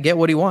not going to get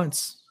what he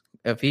wants.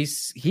 If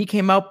he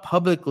came out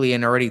publicly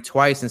and already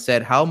twice and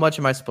said, how much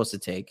am I supposed to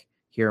take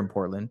here in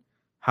Portland?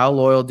 How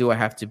loyal do I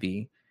have to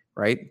be?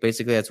 Right?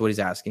 Basically, that's what he's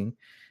asking.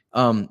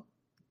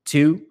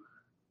 2,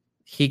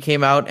 he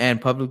came out and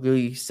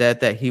publicly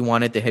said that he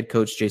wanted the head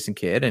coach, Jason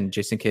Kidd, and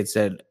Jason Kidd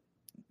said,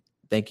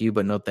 thank you,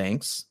 but no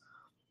thanks.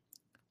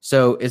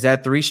 So is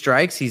that 3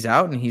 strikes? He's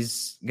out and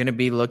he's going to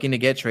be looking to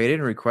get traded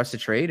and request a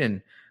trade.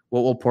 And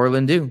what will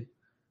Portland do?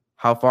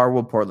 How far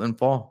will Portland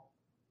fall?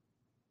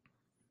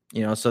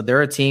 So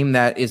they're a team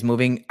that is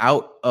moving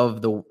out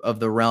of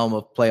the realm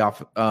of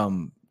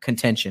playoff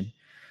contention.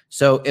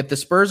 So if the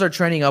Spurs are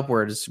trending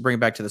upward, let's bring it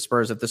back to the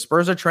Spurs. If the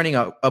Spurs are trending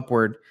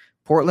upward,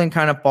 Portland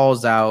kind of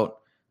falls out.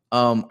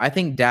 I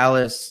think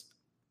Dallas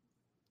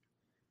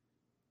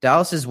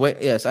is way.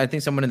 Yes, I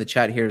think someone in the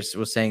chat here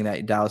was saying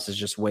that Dallas is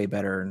just way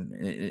better,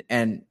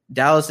 and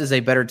Dallas is a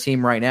better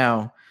team right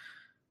now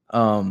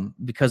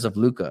because of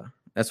Luka.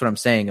 That's what I'm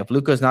saying. If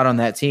Luka is not on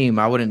that team,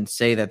 I wouldn't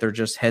say that they're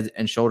just head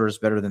and shoulders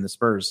better than the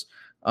Spurs.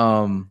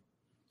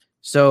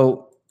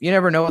 So you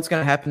never know what's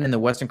going to happen in the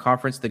Western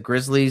Conference. The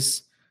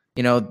Grizzlies,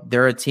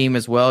 they're a team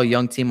as well,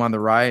 young team on the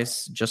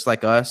rise, just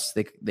like us.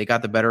 They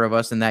got the better of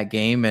us in that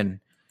game,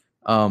 and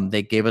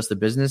they gave us the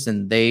business,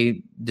 and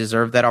they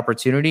deserve that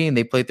opportunity, and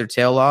they played their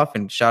tail off.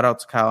 And shout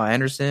out to Kyle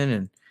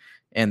Anderson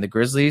and the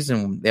Grizzlies,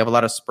 and they have a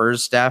lot of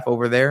Spurs staff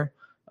over there.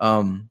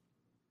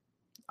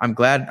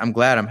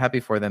 I'm happy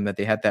for them that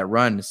they had that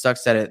run. It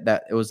sucks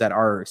that it was at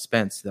our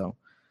expense, though.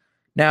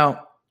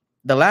 Now,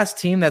 the last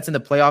team that's in the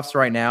playoffs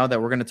right now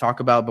that we're going to talk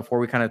about before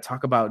we kind of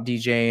talk about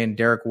DJ and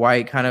Derek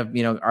White, kind of,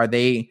 are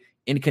they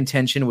in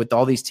contention with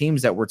all these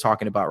teams that we're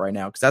talking about right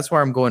now? Because that's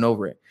where I'm going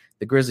over it.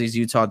 The Grizzlies,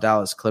 Utah,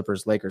 Dallas,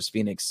 Clippers, Lakers,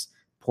 Phoenix,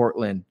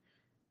 Portland,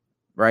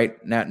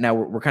 right? Now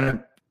we're kind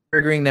of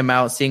figuring them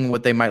out, seeing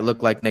what they might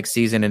look like next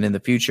season and in the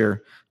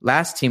future.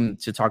 Last team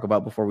to talk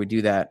about before we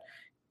do that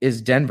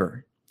is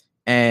Denver.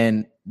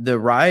 And the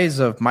rise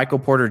of Michael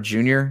Porter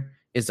Jr.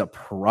 is a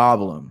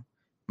problem.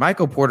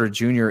 Michael Porter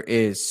Jr.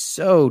 is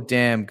so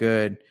damn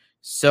good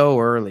so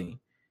early.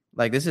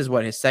 Like, this is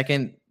his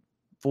second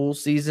full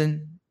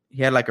season.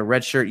 He had like a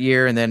redshirt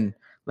year, and then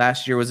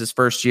last year was his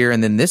first year,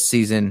 and then this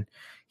season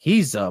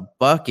he's a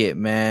bucket,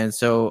 man.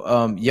 So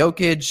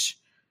Jokic,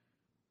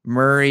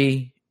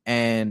 Murray,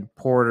 and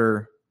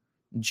Porter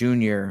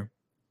Jr.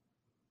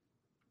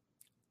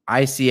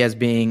 I see as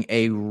being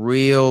a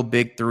real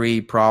big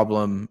three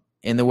problem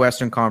in the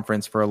Western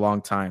Conference for a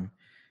long time.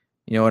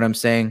 You know what I'm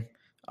saying?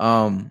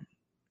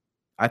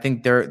 I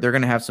think they're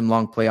going to have some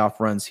long playoff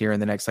runs here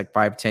in the next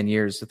 5-10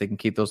 years if they can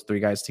keep those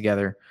three guys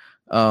together.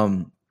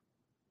 Grizzlies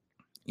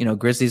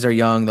are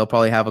young. They'll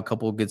probably have a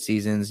couple of good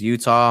seasons.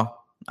 Utah,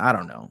 I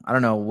don't know. I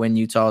don't know when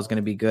Utah is going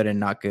to be good and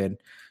not good.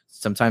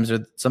 Sometimes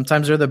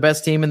they're the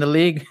best team in the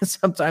league.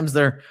 Sometimes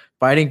they're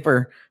fighting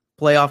for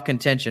playoff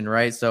contention,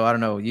 right? So I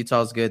don't know.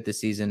 Utah's good this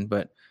season,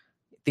 but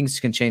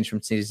things can change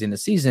from season to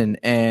season.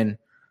 And,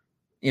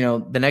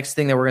 the next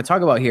thing that we're going to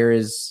talk about here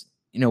is,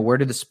 where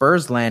do the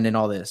Spurs land in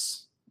all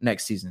this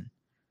next season?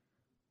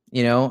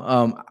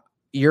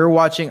 You're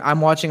watching,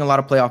 I'm watching a lot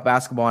of playoff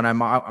basketball, and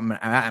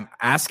I'm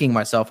asking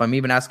myself, I'm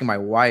even asking my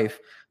wife,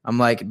 I'm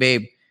like,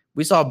 babe,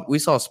 we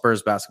saw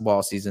Spurs basketball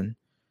all season.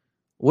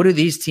 What do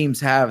these teams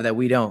have that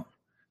we don't?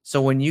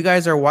 So when you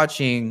guys are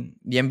watching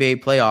the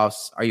NBA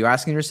playoffs, are you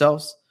asking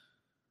yourselves,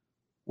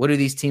 what do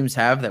these teams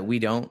have that we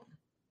don't?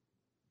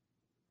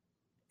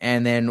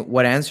 And then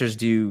what answers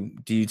do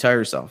you tell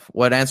yourself?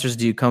 What answers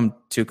do you come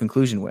to a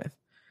conclusion with?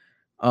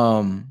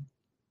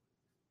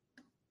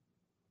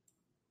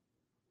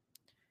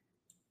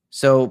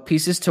 So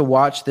pieces to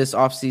watch this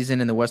offseason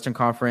in the Western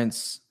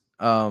Conference.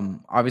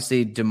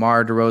 Obviously,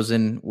 DeMar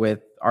DeRozan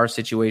with our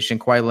situation.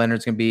 Kawhi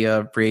Leonard's going to be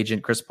a free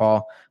agent. Chris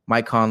Paul,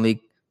 Mike Conley,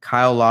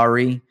 Kyle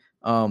Lowry.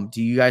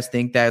 Do you guys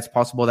think that it's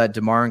possible that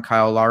DeMar and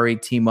Kyle Lowry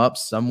team up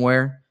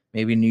somewhere?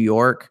 Maybe New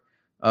York,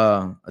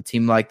 a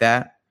team like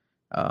that.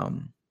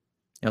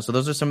 So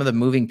those are some of the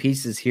moving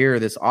pieces here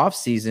this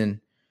offseason.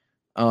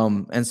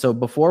 And so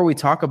before we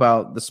talk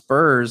about the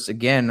Spurs,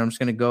 again, I'm just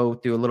going to go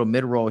through a little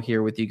mid-roll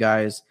here with you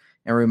guys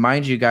and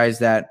remind you guys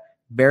that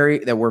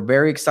we're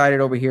very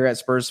excited over here at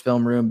Spurs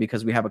Film Room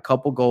because we have a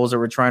couple goals that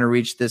we're trying to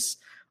reach this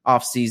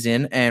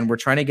offseason, and we're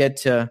trying to get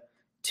to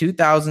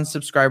 2,000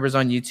 subscribers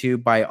on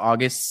YouTube by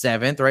August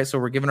 7th, right? So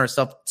we're giving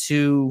ourselves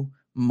 2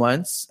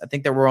 months. I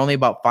think that we're only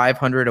about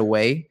 500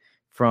 away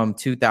from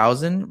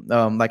 2,000.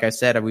 Like I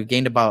said, we've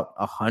gained about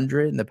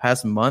 100 in the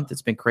past month.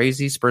 It's been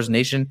crazy. Spurs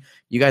Nation,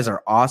 you guys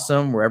are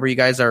awesome. Wherever you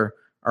guys are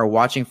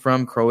watching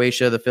from,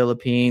 Croatia, the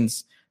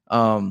Philippines,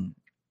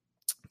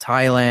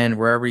 Thailand,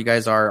 wherever you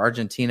guys are,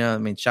 Argentina. I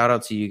mean, shout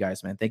out to you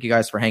guys, man. Thank you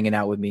guys for hanging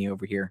out with me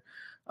over here.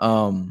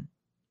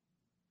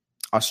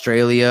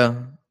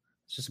 Australia,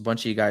 it's just a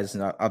bunch of you guys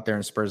out there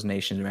in Spurs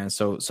Nation, man.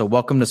 So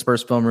welcome to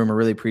Spurs Film Room. I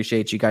really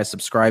appreciate you guys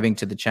subscribing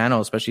to the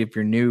channel, especially if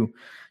you're new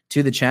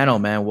to the channel,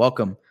 man.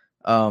 Welcome.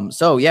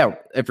 So yeah,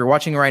 if you're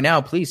watching right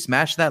now, please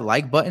smash that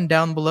like button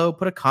down below,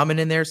 put a comment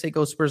in there, say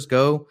go Spurs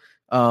go,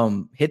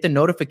 hit the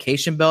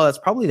notification bell. That's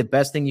probably the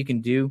best thing you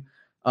can do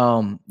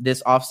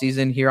this off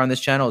season here on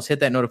this channel is hit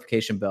that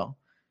notification bell,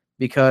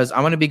 because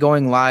I'm going to be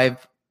going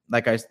live.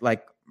 Like it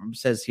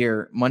says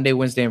here, Monday,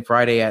 Wednesday, and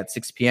Friday at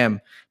 6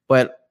 p.m.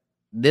 But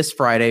this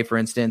Friday, for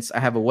instance, I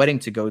have a wedding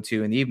to go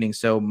to in the evening.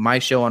 So my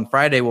show on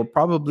Friday will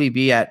probably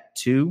be at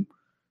 2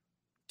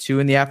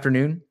 in the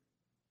afternoon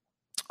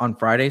on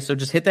Friday. So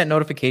just hit that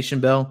notification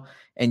bell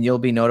and you'll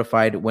be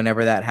notified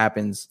whenever that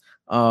happens.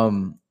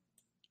 Other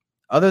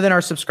than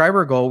our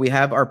subscriber goal, we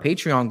have our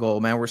Patreon goal,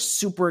 man. We're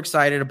super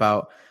excited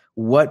about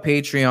what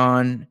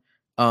Patreon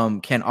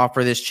can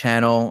offer this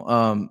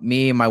channel.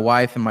 Me and my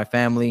wife and my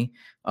family.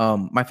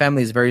 My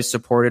family is very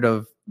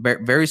supportive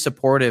very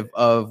supportive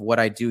of what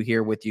I do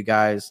here with you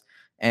guys.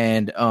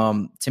 And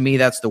to me,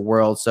 that's the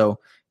world. So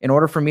in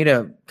order for me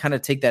to kind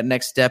of take that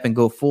next step and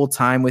go full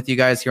time with you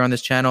guys here on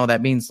this channel,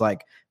 that means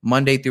like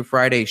Monday through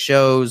Friday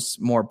shows,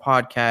 more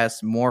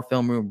podcasts, more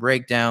film room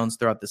breakdowns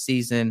throughout the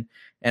season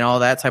and all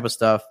that type of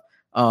stuff.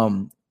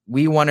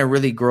 We want to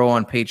really grow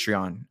on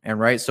Patreon. And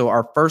right. So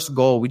our first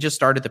goal, we just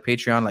started the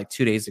Patreon like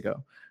 2 days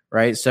ago.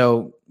 Right.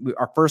 So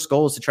our first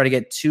goal is to try to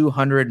get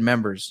 200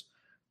 members.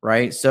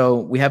 Right. So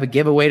we have a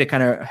giveaway to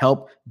kind of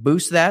help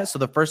boost that. So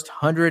the first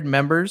 100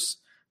 members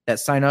that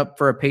sign up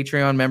for a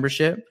Patreon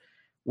membership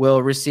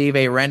will receive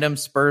a random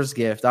Spurs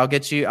gift. I'll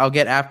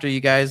get after you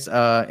guys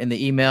in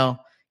the email,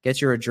 get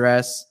your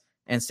address,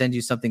 and send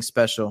you something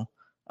special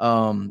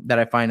that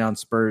I find on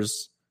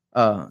Spurs,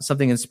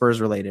 something in Spurs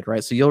related,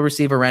 right? So you'll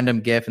receive a random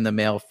gift in the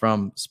mail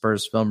from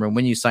Spurs Film Room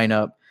when you sign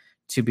up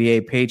to be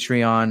a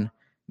Patreon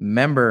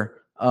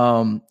member.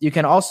 You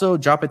can also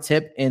drop a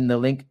tip in the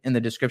link in the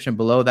description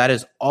below. That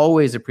is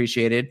always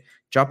appreciated.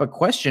 Drop a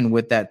question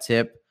with that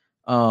tip,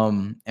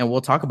 and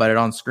we'll talk about it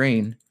on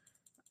screen.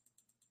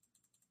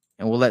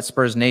 And we'll let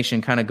Spurs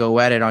Nation kind of go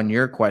at it on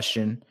your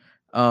question.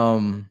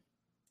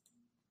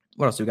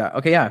 What else we got?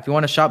 Okay, yeah. If you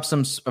want to shop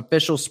some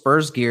official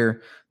Spurs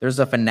gear, there's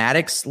a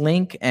Fanatics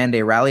link and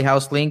a Rally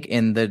House link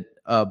in the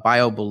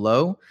bio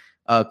below.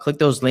 Click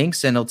those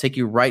links and it'll take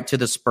you right to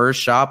the Spurs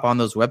shop on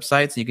those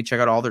websites. And you can check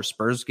out all their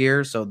Spurs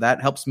gear. So that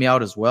helps me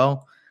out as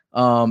well.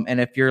 And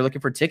if you're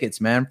looking for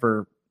tickets, man,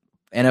 for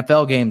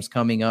NFL games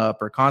coming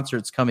up or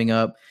concerts coming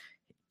up,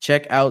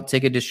 check out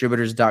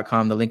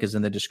ticketdistributors.com. The link is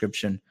in the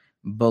description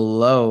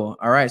below.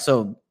 All right.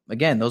 So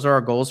again, those are our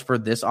goals for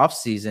this off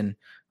season.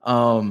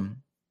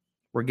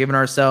 We're giving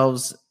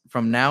ourselves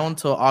from now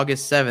until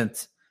August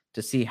 7th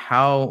to see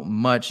how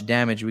much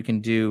damage we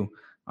can do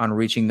on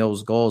reaching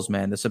those goals,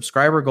 man. The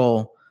subscriber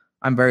goal,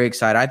 I'm very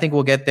excited. I think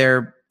we'll get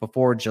there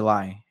before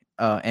July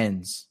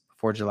ends.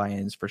 Before July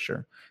ends for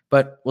sure.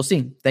 But we'll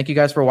see. Thank you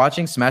guys for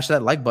watching. Smash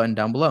that like button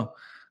down below.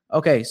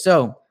 Okay,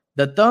 so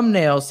the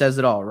thumbnail says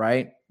it all,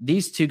 right?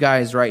 These two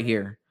guys right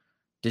here,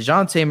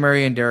 DeJounte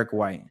Murray and Derek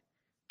White.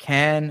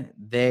 Can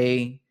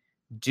they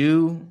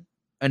do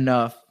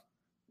enough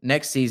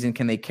next season?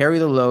 Can they carry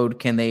the load?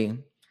 Can they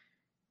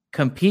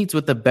compete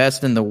with the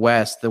best in the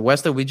West? The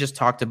West that we just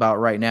talked about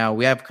right now.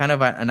 We have kind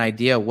of an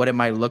idea of what it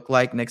might look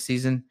like next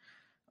season.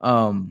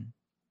 A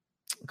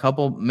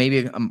couple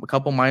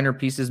minor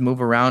pieces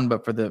move around,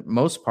 but for the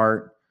most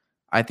part,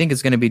 I think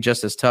it's going to be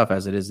just as tough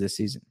as it is this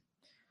season.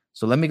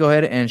 So let me go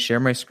ahead and share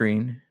my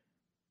screen.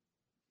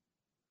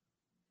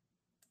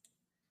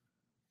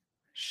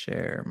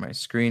 Share my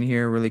screen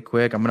here really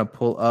quick. I'm going to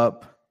pull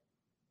up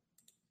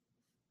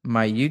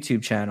my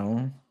YouTube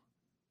channel.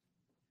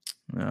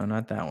 No,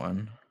 not that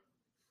one.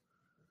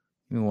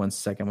 Give me 1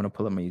 second. I'm going to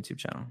pull up my YouTube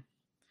channel.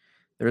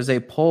 There's a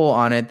poll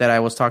on it that I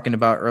was talking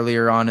about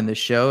earlier on in the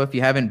show. If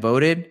you haven't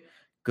voted,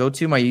 go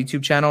to my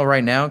YouTube channel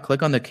right now.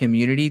 Click on the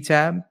community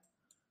tab.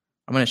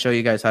 I'm going to show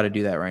you guys how to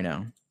do that right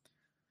now.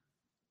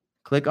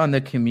 Click on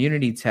the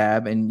community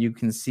tab and you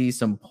can see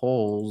some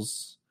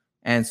polls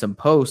and some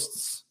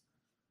posts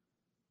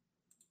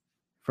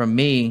from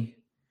me.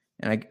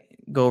 And I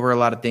go over a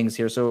lot of things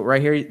here. So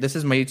right here, this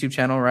is my YouTube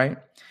channel, right?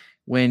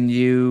 When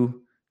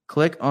you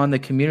click on the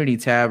community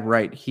tab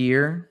right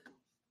here,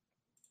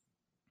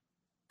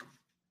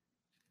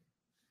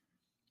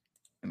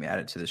 let me add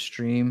it to the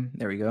stream.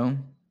 There we go. All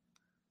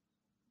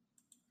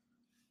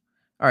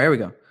right, here we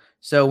go.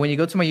 So when you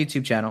go to my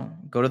YouTube channel,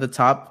 go to the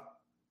top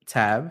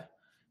tab.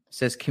 It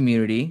says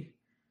community.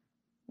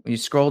 When you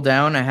scroll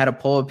down, I had a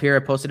poll up here. I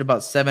posted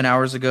about 7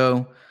 hours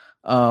ago.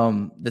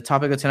 The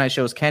topic of tonight's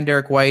show is, can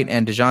Derek White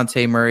and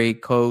DeJounte Murray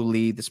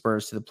co-lead the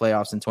Spurs to the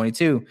playoffs in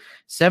 22?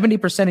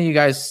 70% of you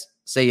guys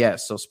say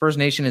yes. So Spurs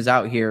Nation is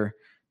out here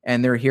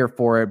and they're here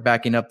for it,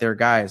 backing up their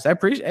guys. I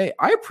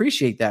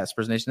appreciate that,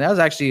 Spurs Nation. That was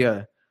actually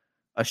a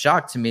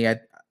shock to me.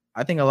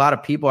 I think a lot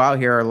of people out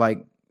here are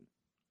like,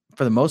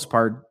 for the most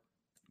part,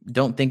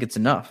 don't think it's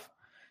enough.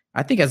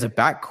 I think as a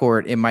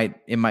backcourt, it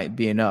might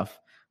be enough.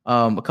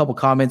 A couple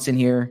comments in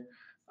here.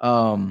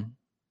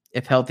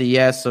 If healthy,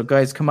 yes. So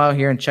guys, come out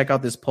here and check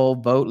out this poll,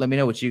 vote. Let me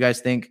know what you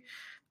guys think.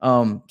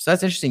 So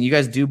that's interesting. You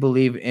guys do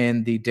believe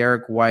in the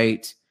Derek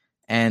White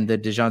and the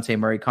DeJounte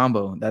Murray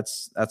combo.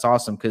 That's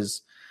awesome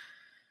because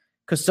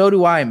so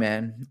do I,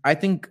 man. I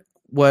think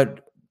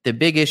what the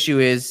big issue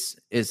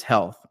is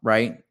health,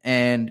 right?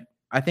 And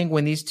I think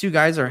when these two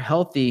guys are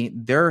healthy,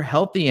 they're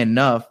healthy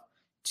enough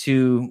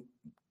to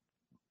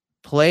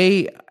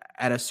play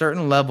at a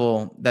certain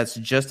level that's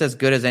just as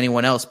good as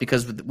anyone else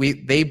because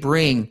they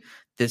bring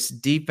this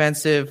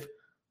defensive,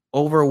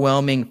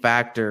 overwhelming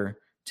factor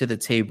to the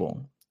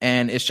table.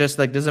 And it's just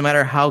like, doesn't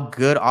matter how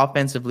good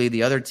offensively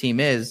the other team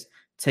is,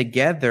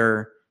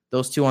 together,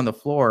 those two on the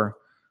floor,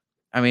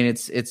 I mean,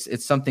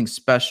 it's something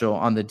special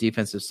on the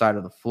defensive side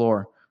of the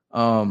floor.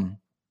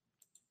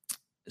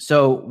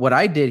 So what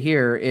I did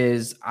here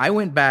is I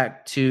went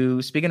back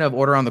to, speaking of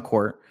Order on the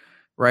Court,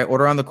 right?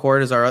 Order on the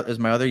Court is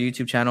my other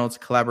YouTube channel. It's a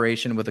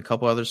collaboration with a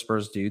couple other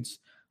Spurs dudes.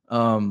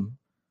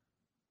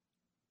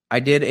 I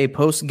did a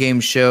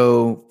post-game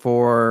show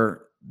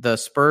for the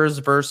Spurs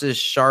versus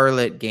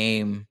Charlotte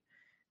game.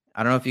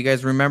 I don't know if you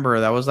guys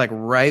remember. That was like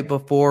right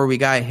before we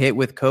got hit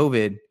with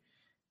COVID.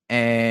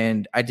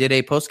 And I did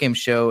a post-game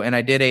show and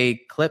I did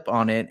a clip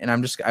on it. And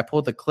I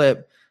pulled the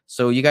clip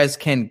so you guys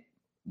can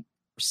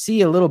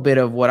see a little bit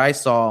of what I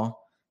saw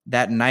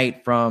that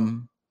night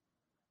from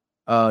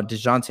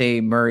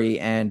DeJounte Murray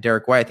and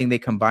Derek White. I think they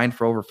combined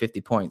for over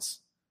 50 points.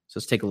 So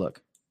let's take a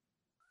look.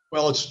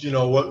 Well, it's,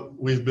 what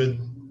we've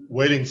been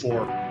waiting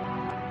for.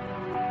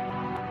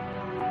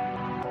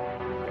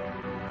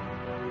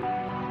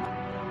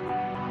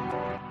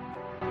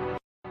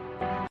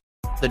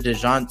 The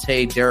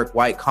DeJounte Derek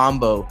White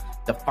combo.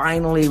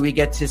 Finally we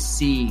get to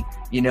see,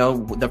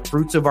 the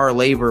fruits of our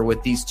labor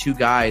with these two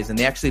guys, and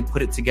they actually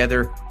put it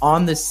together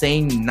on the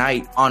same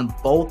night on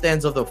both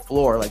ends of the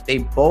floor. Like they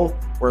both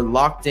were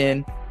locked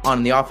in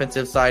on the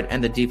offensive side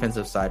and the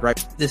defensive side,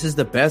 right? This is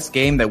the best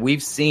game that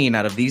we've seen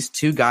out of these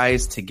two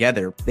guys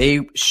together.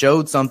 They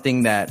showed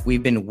something that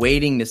we've been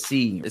waiting to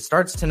see. It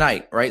starts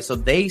tonight, right? So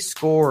they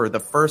score the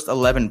first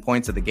 11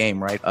 points of the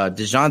game, right?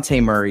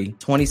 DeJounte Murray,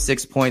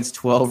 26 points,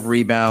 12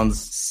 rebounds,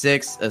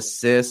 6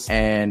 assists,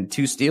 and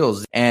 2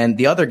 steals. And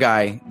the other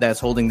guy that's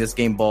holding this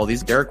game ball,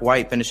 Derek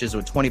White finishes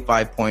with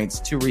 25 points,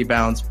 2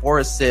 rebounds, 4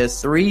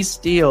 assists, 3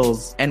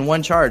 steals, and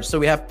 1 charge. So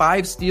we have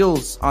 5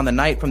 steals on the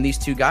night from these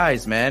two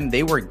guys, man.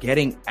 They were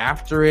getting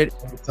after it.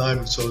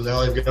 So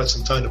now they've got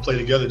some time to play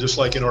together, just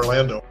like in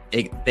Orlando.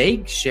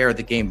 They share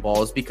the game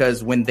balls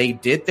because when they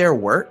did their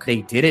work,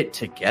 they did it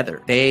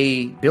together.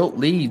 They built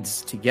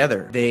leads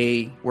together.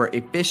 They were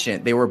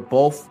efficient. They were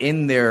both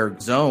in their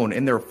zone,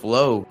 in their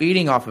flow,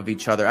 feeding off of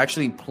each other,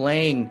 actually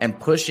playing and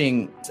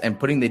pushing and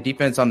putting the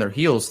defense on their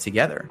heels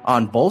together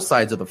on both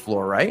sides of the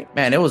floor, right?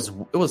 Man, it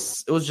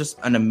was just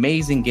an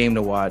amazing game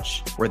to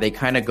watch where they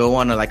kind of go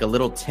on a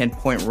little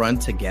 10-point run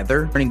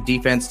together, turning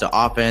defense to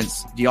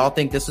offense. Do y'all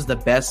think this is the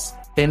best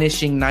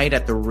finishing night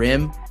at the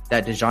rim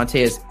that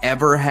DeJounte has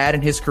ever had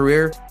in his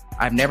career?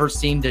 I've never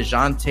seen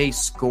DeJounte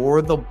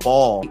score the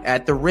ball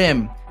at the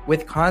rim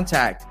with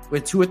contact,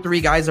 with 2 or 3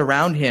 guys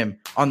around him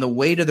on the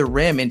way to the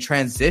rim in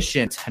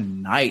transition.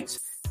 Tonight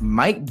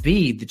might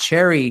be the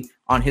cherry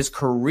on his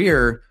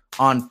career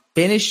on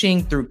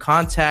finishing through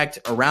contact,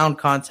 around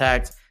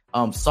contact,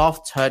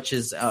 soft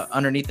touches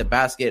underneath the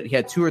basket. He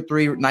had 2 or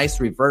 3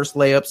 nice reverse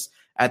layups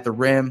at the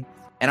rim.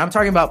 And I'm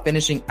talking about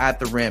finishing at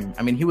the rim.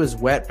 I mean, he was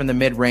wet from the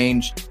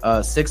mid-range,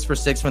 6 for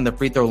 6 from the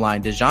free throw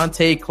line.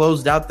 DeJounte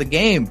closed out the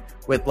game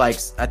with I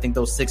think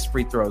those 6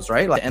 free throws,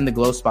 right? And the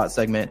glow spot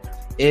segment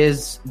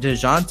is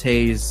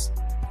DeJounte's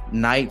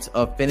night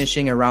of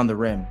finishing around the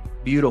rim.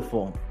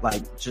 Beautiful,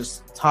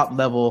 just top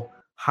level,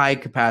 high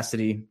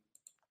capacity,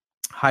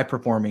 high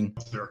performing.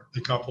 They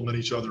complement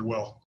each other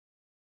well.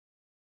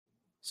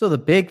 So the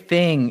big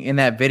thing in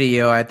that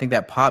video, I think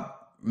that Pop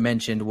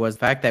mentioned, was the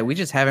fact that we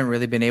just haven't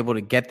really been able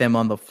to get them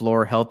on the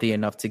floor healthy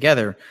enough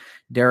together.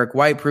 Derek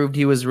White proved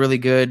he was really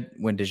good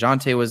when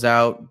DeJounte was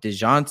out.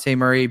 DeJounte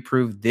Murray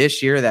proved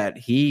this year that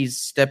he's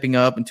stepping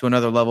up into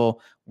another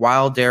level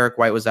while Derek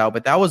White was out.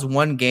 But that was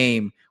one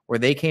game where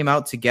they came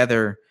out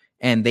together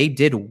and they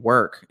did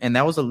work. And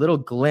that was a little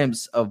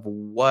glimpse of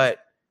what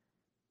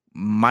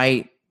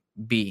might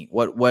be,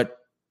 what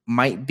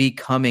might be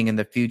coming in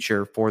the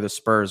future for the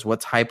Spurs,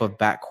 what type of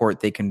backcourt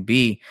they can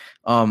be.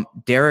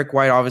 Derek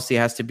White obviously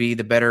has to be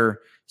the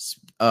better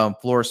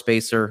floor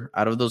spacer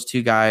out of those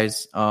two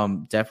guys.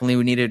 Definitely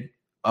we needed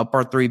up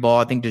our 3 ball.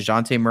 I think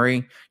DeJounte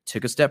Murray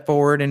took a step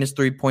forward in his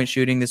 3-point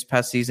shooting this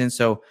past season.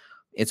 So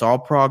it's all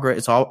progress.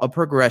 It's all a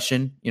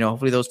progression.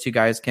 Hopefully those two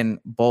guys can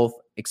both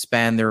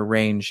expand their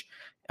range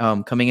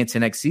coming into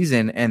next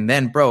season. And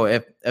then, bro,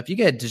 if you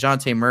get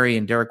DeJounte Murray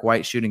and Derek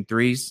White shooting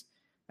threes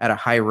at a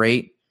high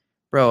rate,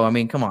 bro, I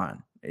mean, come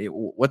on.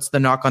 What's the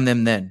knock on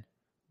them then?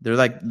 They're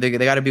they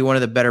got to be one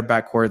of the better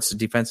backcourts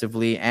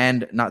defensively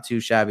and not too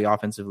shabby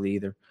offensively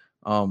either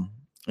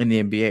in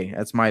the NBA.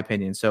 That's my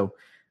opinion. So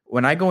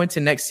when I go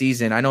into next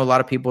season, I know a lot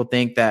of people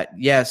think that,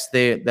 yes,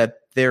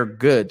 they're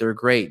good. They're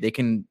great. They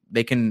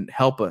can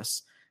help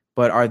us.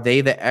 But are they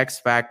the X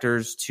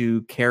factors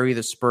to carry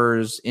the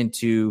Spurs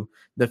into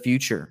the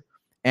future?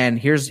 And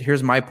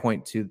here's my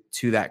point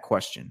to that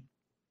question.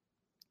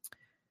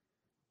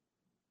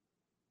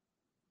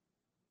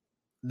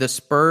 The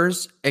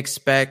Spurs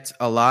expect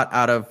a lot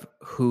out of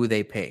who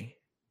they pay.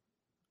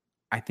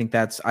 I think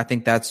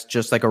that's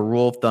just like a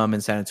rule of thumb in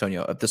San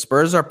Antonio. If the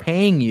Spurs are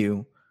paying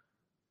you,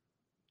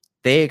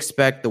 they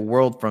expect the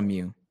world from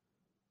you.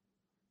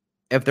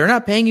 If they're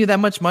not paying you that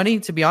much money,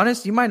 to be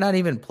honest, you might not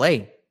even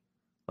play.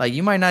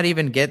 You might not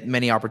even get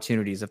many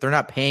opportunities if they're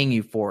not paying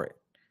you for it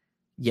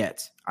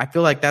yet. I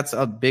feel like that's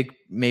a big,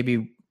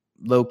 maybe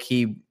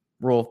low-key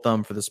rule of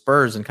thumb for the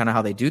Spurs and kind of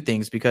how they do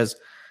things, because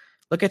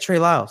look at Trey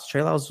Lyles.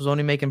 Trey Lyles was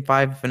only making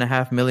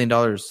 $5.5 million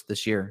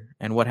this year.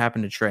 And what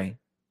happened to Trey?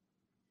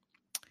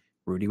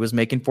 Rudy was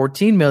making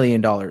 $14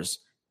 million.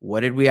 What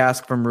did we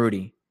ask from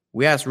Rudy?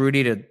 We asked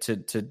Rudy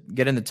to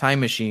get in the time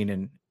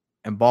machine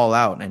and ball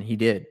out, and he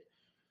did.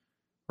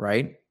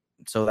 Right?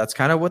 So that's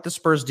kind of what the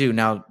Spurs do.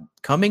 Now,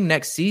 coming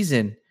next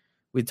season,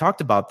 we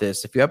talked about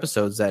this a few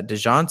episodes that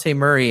DeJounte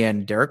Murray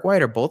and Derek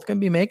White are both going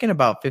to be making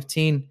about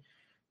 15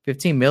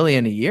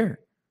 million a year.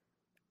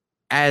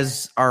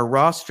 As our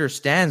roster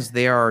stands,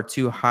 they are our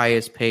two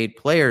highest paid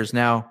players.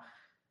 Now,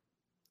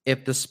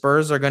 if the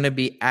Spurs are going to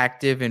be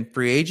active in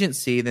free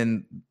agency,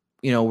 then,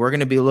 we're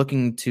going to be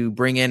looking to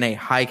bring in a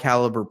high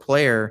caliber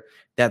player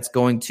that's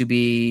going to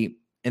be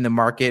in the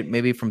market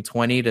maybe from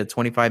 20 to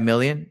 25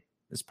 million.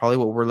 Is probably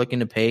what we're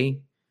looking to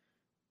pay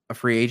a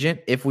free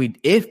agent. If we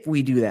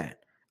do that,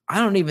 I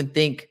don't even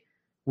think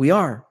we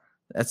are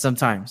at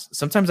sometimes.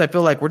 Sometimes I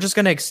feel like we're just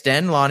going to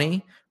extend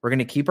Lonnie. We're going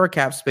to keep our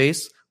cap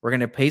space. We're going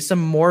to pay some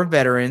more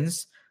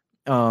veterans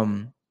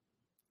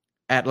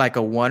at like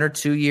a 1 or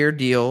 2 year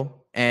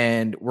deal.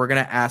 And we're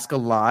going to ask a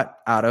lot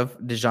out of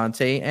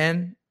DeJounte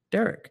and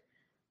Derek.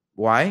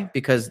 Why?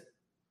 Because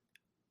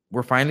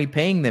we're finally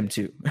paying them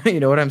to. You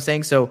know what I'm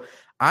saying? So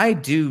I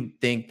do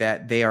think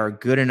that they are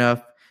good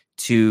enough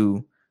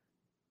to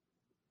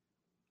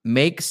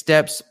make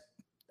steps.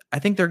 I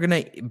think they're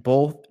going to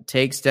both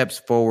take steps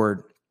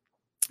forward.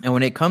 And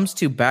when it comes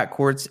to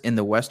backcourts in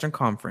the Western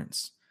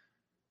Conference,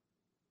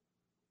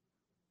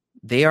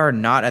 they are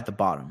not at the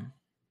bottom.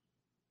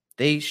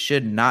 They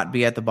should not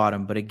be at the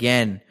bottom. But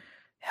again,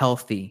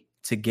 healthy,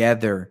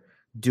 together,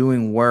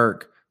 doing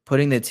work,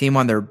 putting the team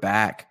on their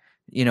back.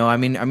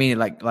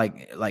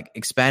 Like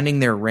expanding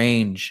their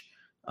range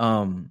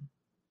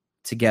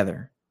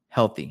together,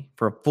 healthy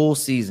for a full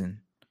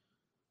season.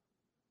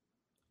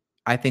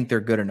 I think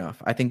they're good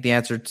enough. I think the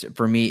answer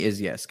for me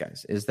is yes,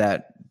 guys, is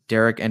that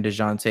Derek and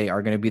DeJounte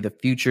are going to be the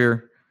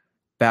future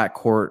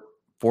backcourt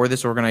for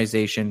this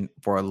organization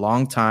for a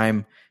long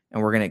time,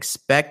 and we're going to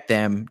expect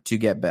them to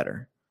get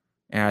better.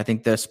 And I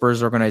think the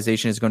Spurs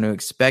organization is going to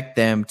expect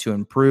them to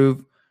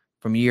improve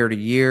from year to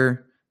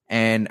year.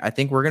 And I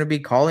think we're going to be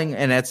calling,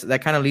 and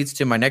that kind of leads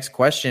to my next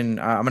question.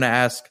 I'm going to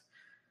ask,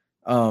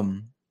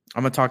 I'm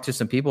going to talk to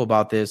some people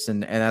about this,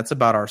 and that's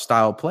about our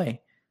style of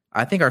play.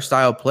 I think our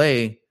style of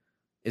play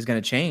is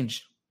going to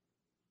change.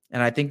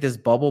 And I think this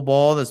bubble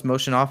ball, this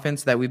motion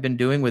offense that we've been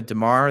doing with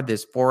DeMar,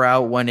 this 4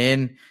 out, 1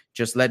 in,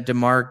 just let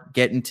DeMar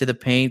get into the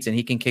paint and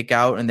he can kick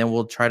out, and then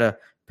we'll try to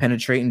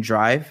penetrate and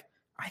drive.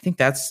 I think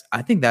that's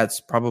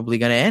probably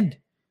going to end.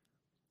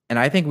 And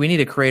I think we need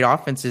to create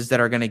offenses that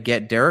are going to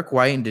get Derek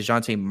White and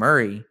DeJounte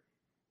Murray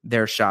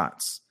their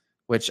shots,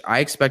 which I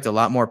expect a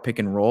lot more pick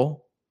and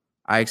roll.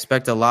 I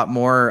expect a lot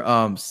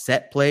more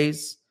set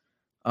plays.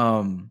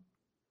 I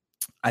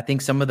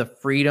think some of the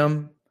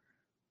freedom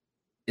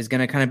is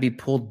going to kind of be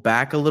pulled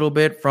back a little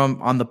bit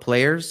on the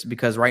players,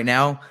 because right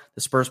now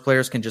the Spurs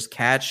players can just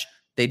catch.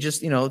 They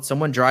just,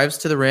 someone drives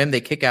to the rim,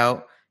 they kick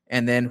out,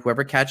 and then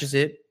whoever catches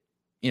it,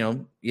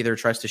 either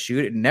tries to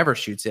shoot it, never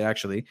shoots it,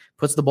 actually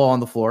puts the ball on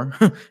the floor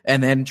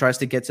and then tries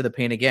to get to the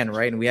paint again.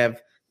 Right. And we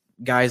have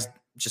guys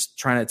just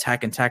trying to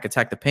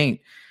attack the paint.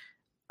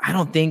 I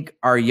don't think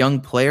our young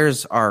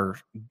players are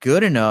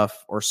good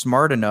enough or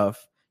smart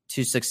enough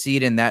to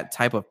succeed in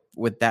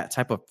with that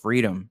type of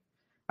freedom.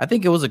 I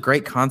think it was a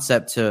great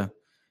concept to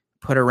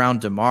put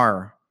around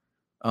DeMar.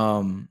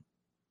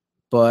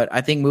 But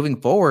I think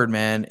moving forward,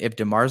 man, if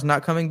DeMar's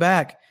not coming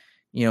back,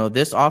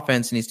 this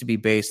offense needs to be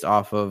based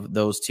off of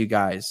those two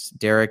guys,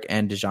 Derek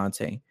and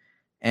DeJounte.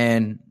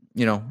 And,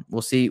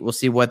 we'll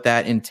see what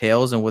that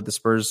entails and what the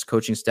Spurs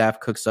coaching staff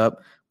cooks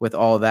up with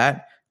all of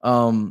that.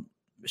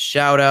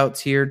 Shout outs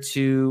here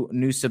to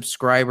new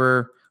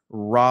subscriber,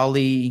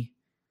 Raleigh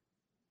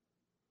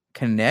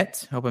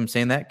Canet. Hope I'm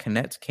saying that.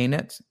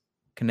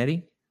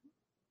 Canetti.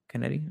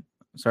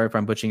 Sorry if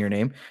I'm butchering your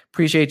name.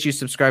 Appreciate you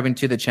subscribing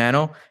to the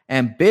channel.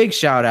 And big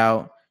shout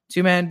out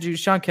to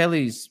Sean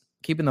Kelly's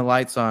keeping the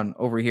lights on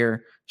over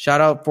here.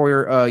 Shout out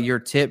for your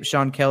tip,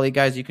 Sean Kelly.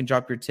 Guys, you can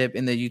drop your tip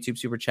in the YouTube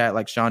super chat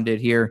like Sean did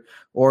here,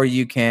 or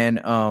you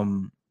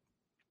can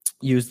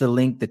use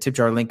the tip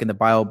jar link in the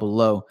bio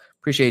below.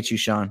 Appreciate you,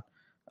 Sean.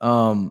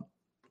 So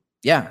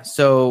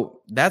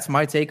that's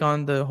my take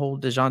on the whole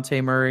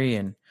DeJounte Murray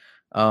and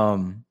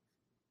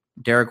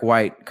Derek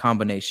White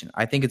combination.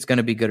 I think it's going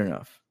to be good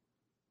enough.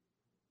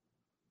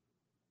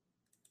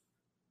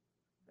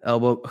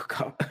 Elbow.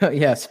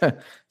 Yes.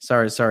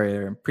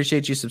 Sorry.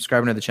 Appreciate you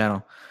subscribing to the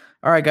channel.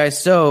 All right,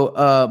 guys.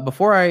 So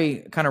before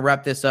I kind of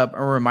wrap this up,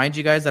 I'll remind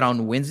you guys that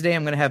on Wednesday,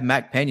 I'm going to have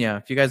Mac Pena.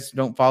 If you guys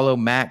don't follow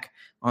Mac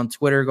on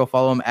Twitter, go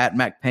follow him at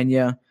Mac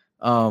Pena.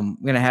 I'm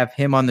going to have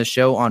him on the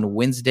show on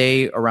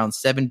Wednesday around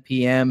 7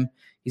 p.m.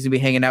 He's going to be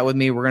hanging out with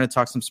me. We're going to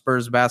talk some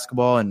Spurs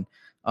basketball and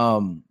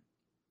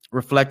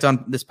reflect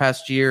on this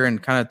past year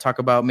and kind of talk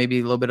about maybe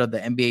a little bit of the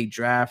NBA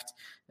draft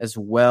as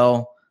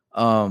well.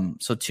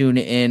 So tune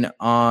in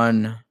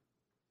on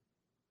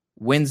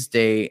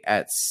Wednesday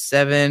at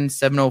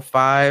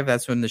 7:05.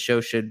 That's when the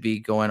show should be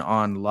going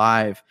on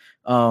live.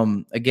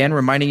 Again,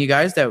 reminding you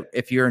guys that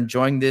if you're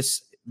enjoying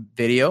this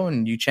video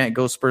and you chant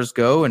 "Go Spurs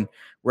Go" and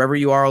wherever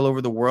you are all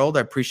over the world, I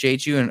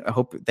appreciate you and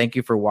thank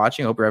you for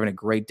watching. I hope you're having a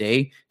great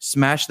day.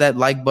 Smash that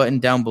like button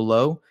down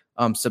below.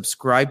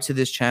 Subscribe to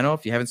this channel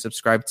if you haven't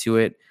subscribed to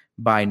it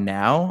by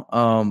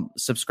now.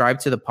 Subscribe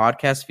to the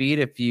podcast feed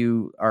if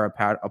you are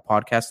a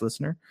podcast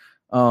listener.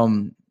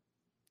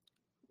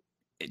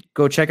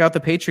 go check out the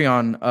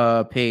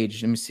Patreon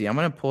page. Let me see. I'm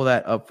going to pull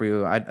that up for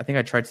you. I think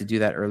I tried to do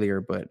that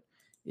earlier, but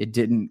it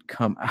didn't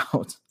come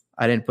out.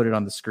 I didn't put it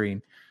on the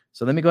screen.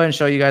 So let me go ahead and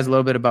show you guys a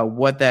little bit about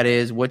what that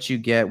is, what you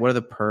get, what are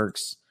the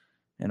perks,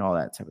 and all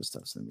that type of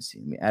stuff. So let me see.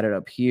 Let me add it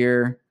up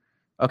here.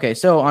 Okay,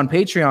 so on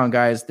Patreon,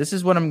 guys, this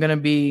is what I'm going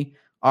to be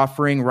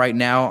offering right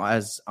now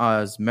as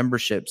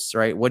memberships,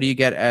 right? What do you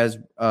get as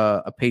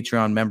a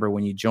Patreon member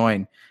when you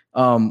join?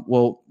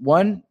 Well,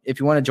 one, if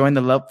you want to join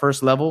the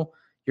first level,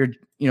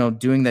 you're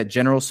doing that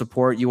general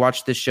support. You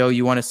watch this show,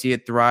 you want to see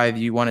it thrive.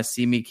 You want to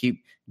see me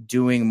keep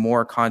doing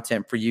more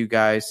content for you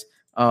guys.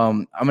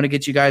 I'm going to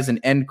get you guys an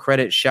end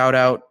credit shout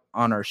out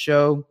on our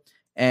show.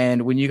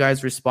 And when you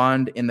guys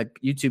respond in the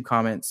YouTube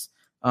comments,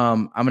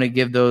 I'm going to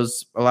give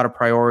those a lot of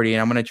priority,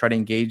 and I'm going to try to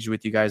engage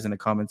with you guys in the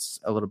comments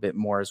a little bit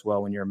more as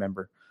well when you're a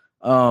member.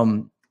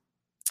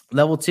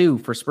 Level 2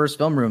 for Spurs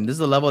Film Room. This is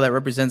the level that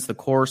represents the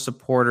core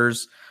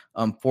supporters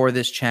for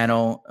this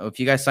channel. If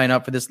you guys sign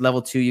up for this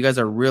level 2, you guys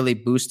are really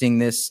boosting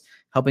this,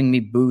 helping me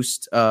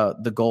boost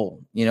the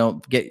goal,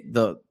 get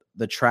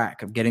the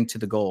track of getting to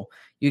the goal.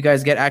 You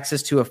guys get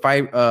access to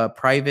a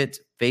private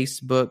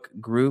Facebook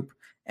group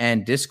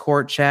and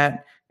Discord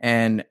chat.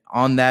 And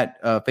on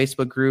that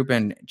Facebook group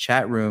and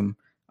chat room,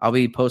 I'll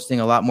be posting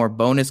a lot more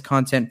bonus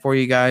content for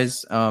you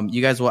guys.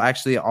 You guys will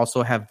actually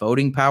also have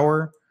voting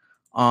power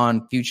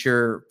on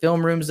future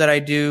film rooms that I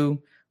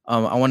do.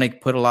 I want to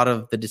put a lot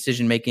of the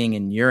decision making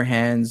in your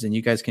hands, and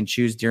you guys can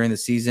choose during the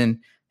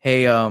season.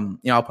 Hey,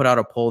 I'll put out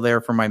a poll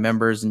there for my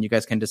members, and you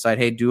guys can decide,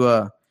 hey, do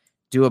a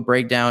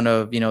breakdown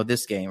of,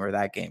 this game or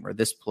that game or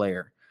this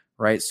player,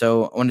 right?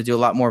 So I want to do a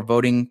lot more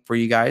voting for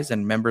you guys,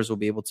 and members will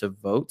be able to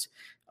vote.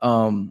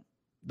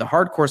 The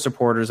hardcore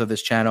supporters of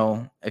this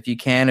channel, if you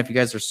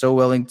guys are so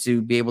willing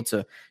to be able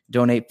to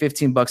donate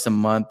 $15 a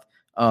month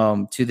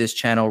to this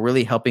channel,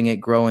 really helping it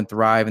grow and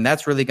thrive. And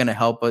that's really going to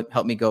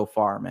help me go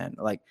far, man.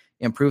 Like,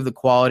 improve the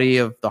quality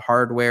of the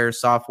hardware,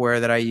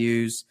 software that I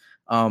use,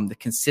 the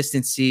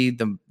consistency,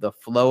 the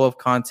flow of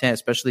content,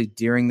 especially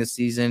during the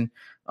season.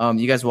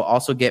 You guys will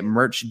also get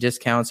merch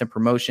discounts and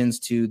promotions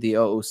to the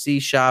OOC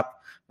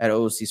shop at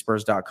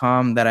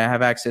oocspurs.com that I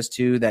have access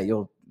to, that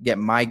you'll get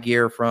my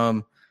gear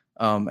from,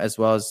 as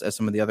well as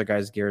some of the other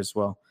guys' gear as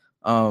well.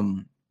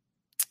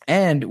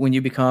 And when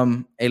you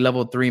become a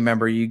level 3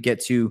 member, you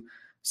get to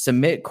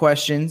submit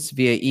questions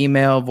via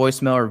email,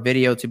 voicemail, or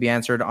video to be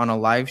answered on a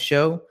live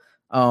show.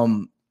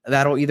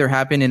 That'll either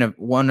happen in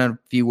one of a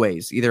few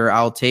ways. Either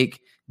I'll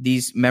take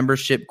these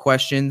membership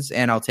questions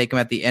and I'll take them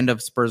at the end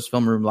of Spurs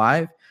Film Room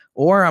Live,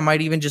 or I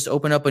might even just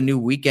open up a new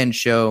weekend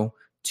show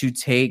to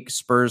take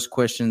Spurs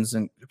questions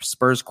and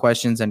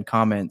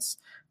comments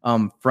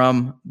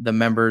from the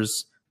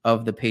members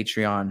of the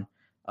Patreon.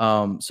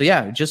 So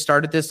yeah, just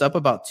started this up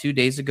about 2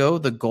 days ago.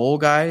 The goal,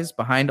 guys,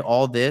 behind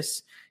all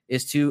this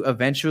is to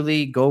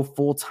eventually go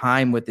full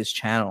time with this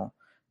channel.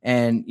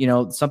 And,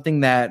 something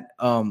that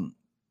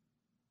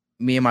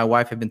me and my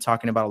wife have been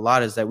talking about a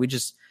lot is that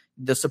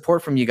the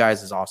support from you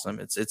guys is awesome.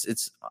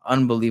 It's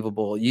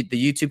unbelievable. The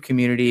YouTube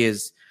community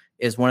is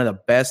one of the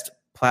best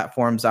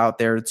platforms out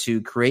there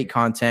to create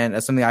content.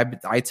 That's something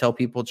I tell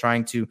people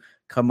trying to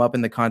come up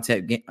in the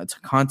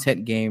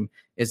content game,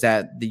 is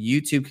that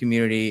the YouTube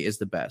community is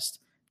the best.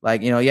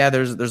 Like,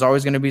 there's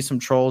always going to be some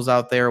trolls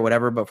out there or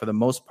whatever, but for the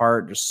most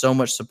part, there's so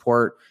much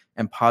support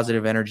and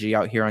positive energy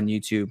out here on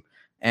YouTube.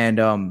 And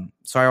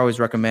so I always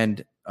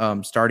recommend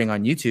starting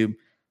on YouTube.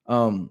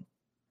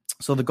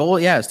 So the goal,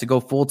 is to go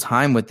full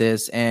time with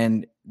this.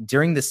 And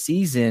during the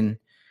season,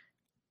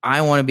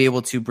 I want to be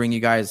able to bring you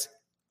guys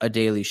a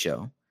daily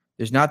show.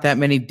 There's not that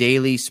many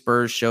daily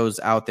Spurs shows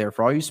out there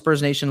for all you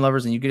Spurs Nation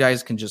lovers, and you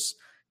guys can just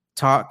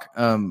talk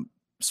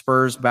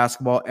Spurs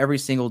basketball every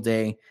single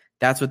day.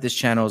 That's what this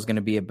channel is going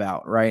to be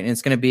about, right? And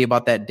it's going to be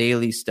about that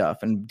daily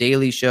stuff and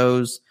daily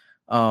shows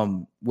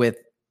with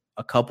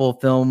a couple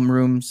film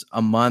rooms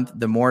a month.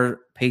 The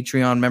more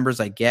Patreon members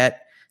I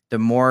get, the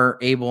more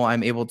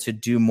I'm able to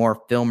do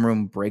more film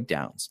room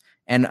breakdowns,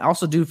 and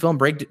also do film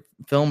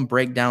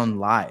breakdown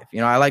live.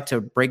 I like to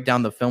break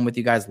down the film with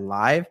you guys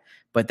live,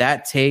 but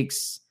that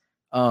takes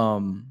a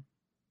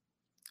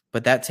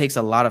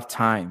lot of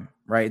time,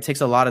 right? It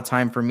takes a lot of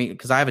time for me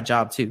because I have a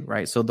job too,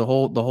 right? So the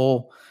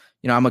whole,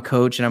 I'm a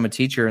coach and I'm a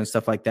teacher and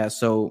stuff like that.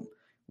 So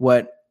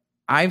what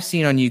I've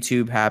seen on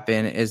YouTube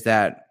happen is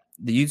that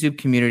the YouTube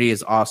community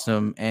is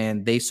awesome,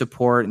 and they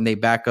support and they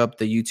back up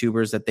the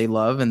YouTubers that they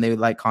love and they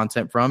like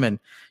content from. And,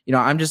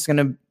 I'm just going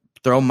to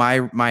throw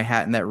my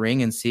hat in that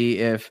ring and see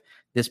if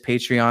this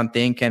Patreon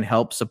thing can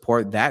help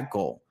support that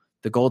goal.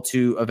 The goal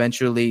to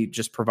eventually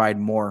just provide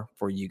more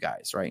for you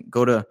guys, right?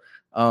 Go to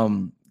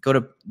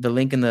the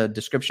link in the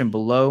description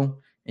below,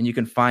 and you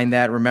can find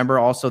that. Remember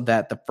also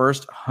that the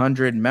first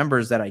 100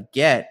 members that I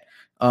get,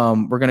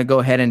 we're going to go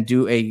ahead and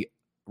do a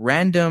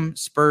random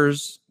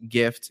Spurs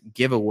gift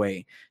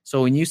giveaway.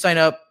 So when you sign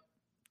up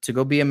to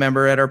go be a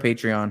member at our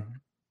Patreon,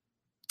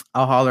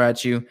 I'll holler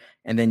at you,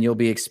 and then you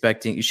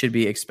should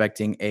be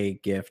expecting a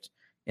gift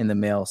in the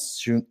mail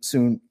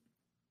soon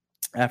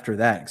after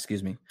that.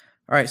 Excuse me.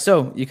 All right,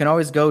 so you can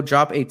always go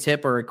drop a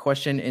tip or a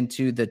question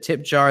into the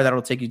tip jar.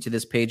 That'll take you to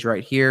this page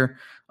right here.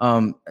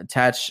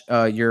 Attach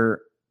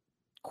your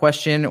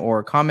question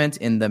or comment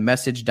in the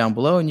message down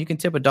below, and you can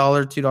tip $1, $2,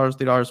 $3,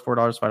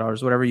 $4,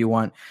 $5, whatever you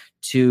want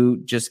to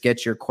just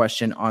get your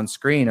question on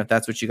screen if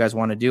that's what you guys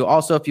want to do.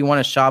 Also, if you want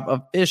to shop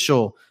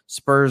official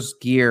Spurs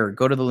gear,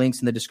 go to the links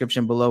in the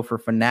description below for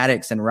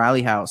Fanatics and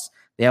Rally House.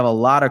 They have a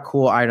lot of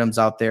cool items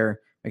out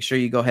there. Make sure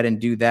you go ahead and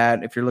do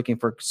that. If you're looking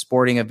for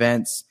sporting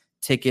events,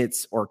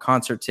 tickets, or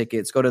concert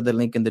tickets, go to the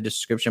link in the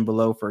description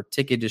below for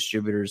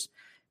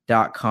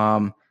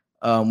ticketdistributors.com.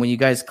 When you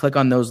guys click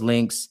on those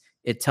links,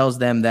 it tells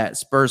them that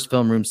Spurs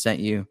Film Room sent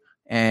you,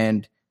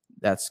 and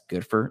that's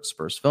good for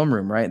Spurs Film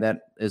Room, right?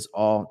 That is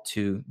all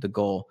to the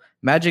goal.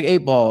 Magic 8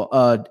 Ball,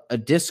 a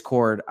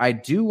Discord. I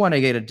do want to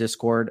get a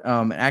Discord.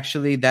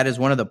 Actually, that is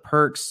one of the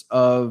perks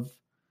of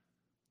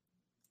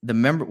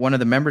one of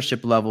the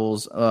membership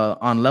levels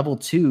on level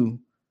 2.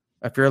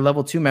 If you're a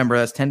level 2 member,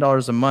 that's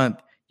 $10 a month.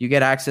 You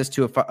get access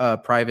to a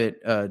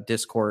private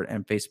Discord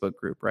and Facebook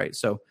group, right?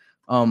 So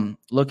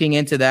looking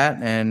into that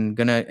and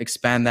going to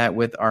expand that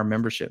with our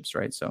memberships,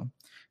 right? So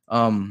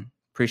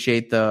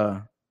appreciate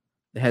the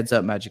heads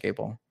up, Magic 8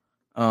 Ball.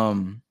 All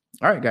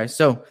right, guys.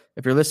 So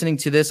if you're listening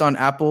to this on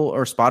Apple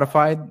or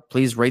Spotify,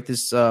 please rate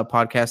this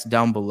podcast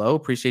down below.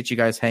 Appreciate you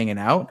guys hanging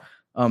out.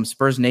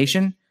 Spurs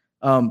Nation,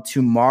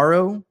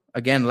 tomorrow,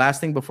 again, last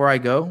thing before I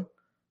go,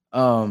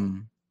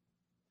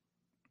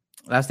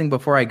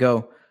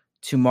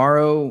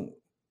 tomorrow,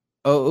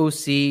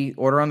 OOC,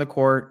 Order on the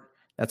Court.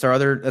 That's our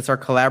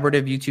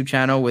collaborative YouTube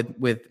channel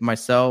with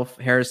myself,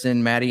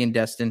 Harrison, Maddie, and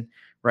Destin.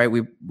 Right,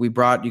 we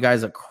brought you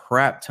guys a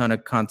crap ton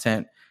of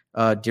content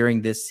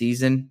during this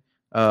season,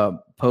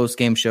 post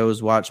game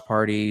shows, watch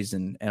parties,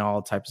 and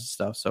all types of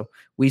stuff. So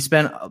we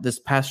spent this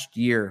past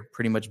year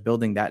pretty much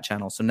building that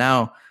channel. So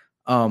now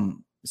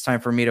it's time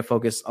for me to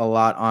focus a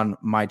lot on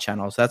my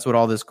channel. So that's what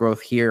all this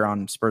growth here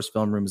on Spurs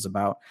Film Room is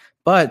about.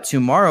 But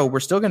tomorrow, we're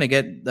still going to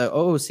get the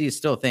OOC is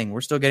still a thing.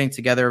 We're still getting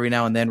together every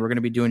now and then. We're going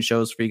to be doing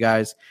shows for you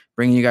guys,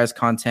 bringing you guys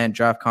content,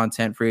 draft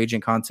content, free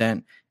agent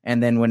content.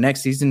 And then when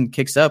next season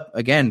kicks up,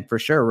 again, for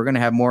sure, we're going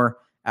to have more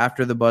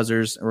after the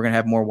buzzers. We're going to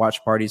have more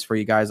watch parties for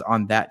you guys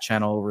on that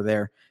channel over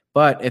there.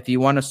 But if you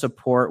want to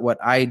support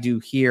what I do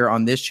here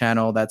on this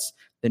channel, that's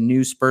the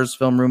new Spurs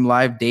Film Room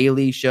Live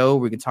daily show.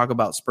 We can talk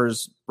about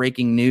Spurs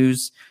breaking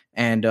news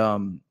and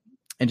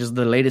just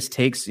the latest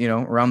takes,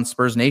 around the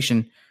Spurs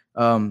Nation.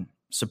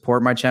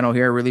 Support my channel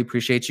here. I really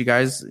appreciate you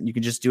guys. You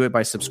can just do it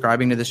by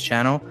subscribing to this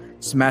channel,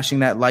 smashing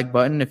that like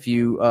button if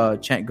you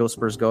chant Go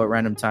Spurs Go at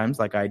random times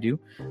like I do.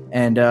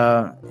 And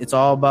it's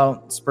all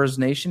about Spurs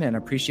Nation, and I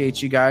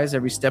appreciate you guys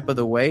every step of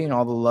the way and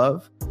all the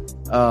love.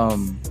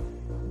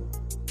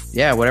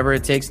 Yeah, whatever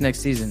it takes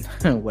next season,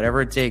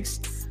 whatever it takes,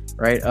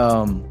 right?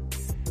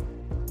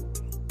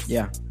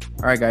 Yeah.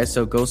 All right, guys.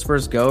 So Go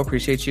Spurs Go.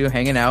 Appreciate you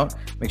hanging out.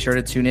 Make sure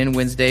to tune in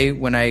Wednesday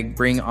when I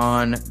bring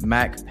on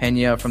Mac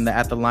Pena from the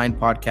At the Line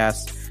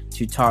podcast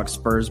to talk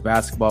Spurs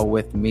basketball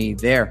with me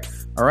there.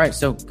 All right.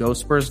 So Go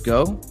Spurs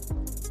Go.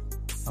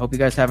 I hope you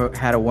guys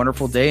had a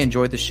wonderful day.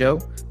 Enjoyed the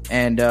show.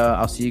 And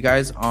I'll see you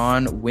guys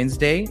on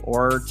Wednesday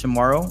or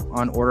tomorrow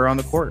on Order on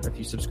the Court if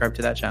you subscribe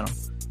to that channel.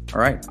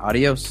 All right.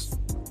 Adios.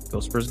 Go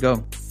Spurs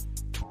Go.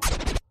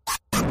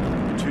 2,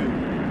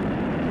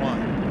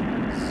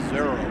 1,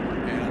 0,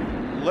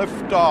 and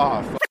lift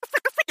off.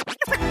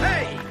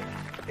 Hey,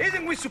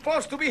 isn't we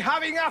supposed to be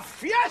having a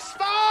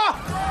fiesta?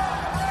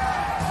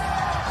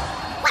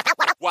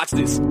 Watch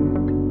this.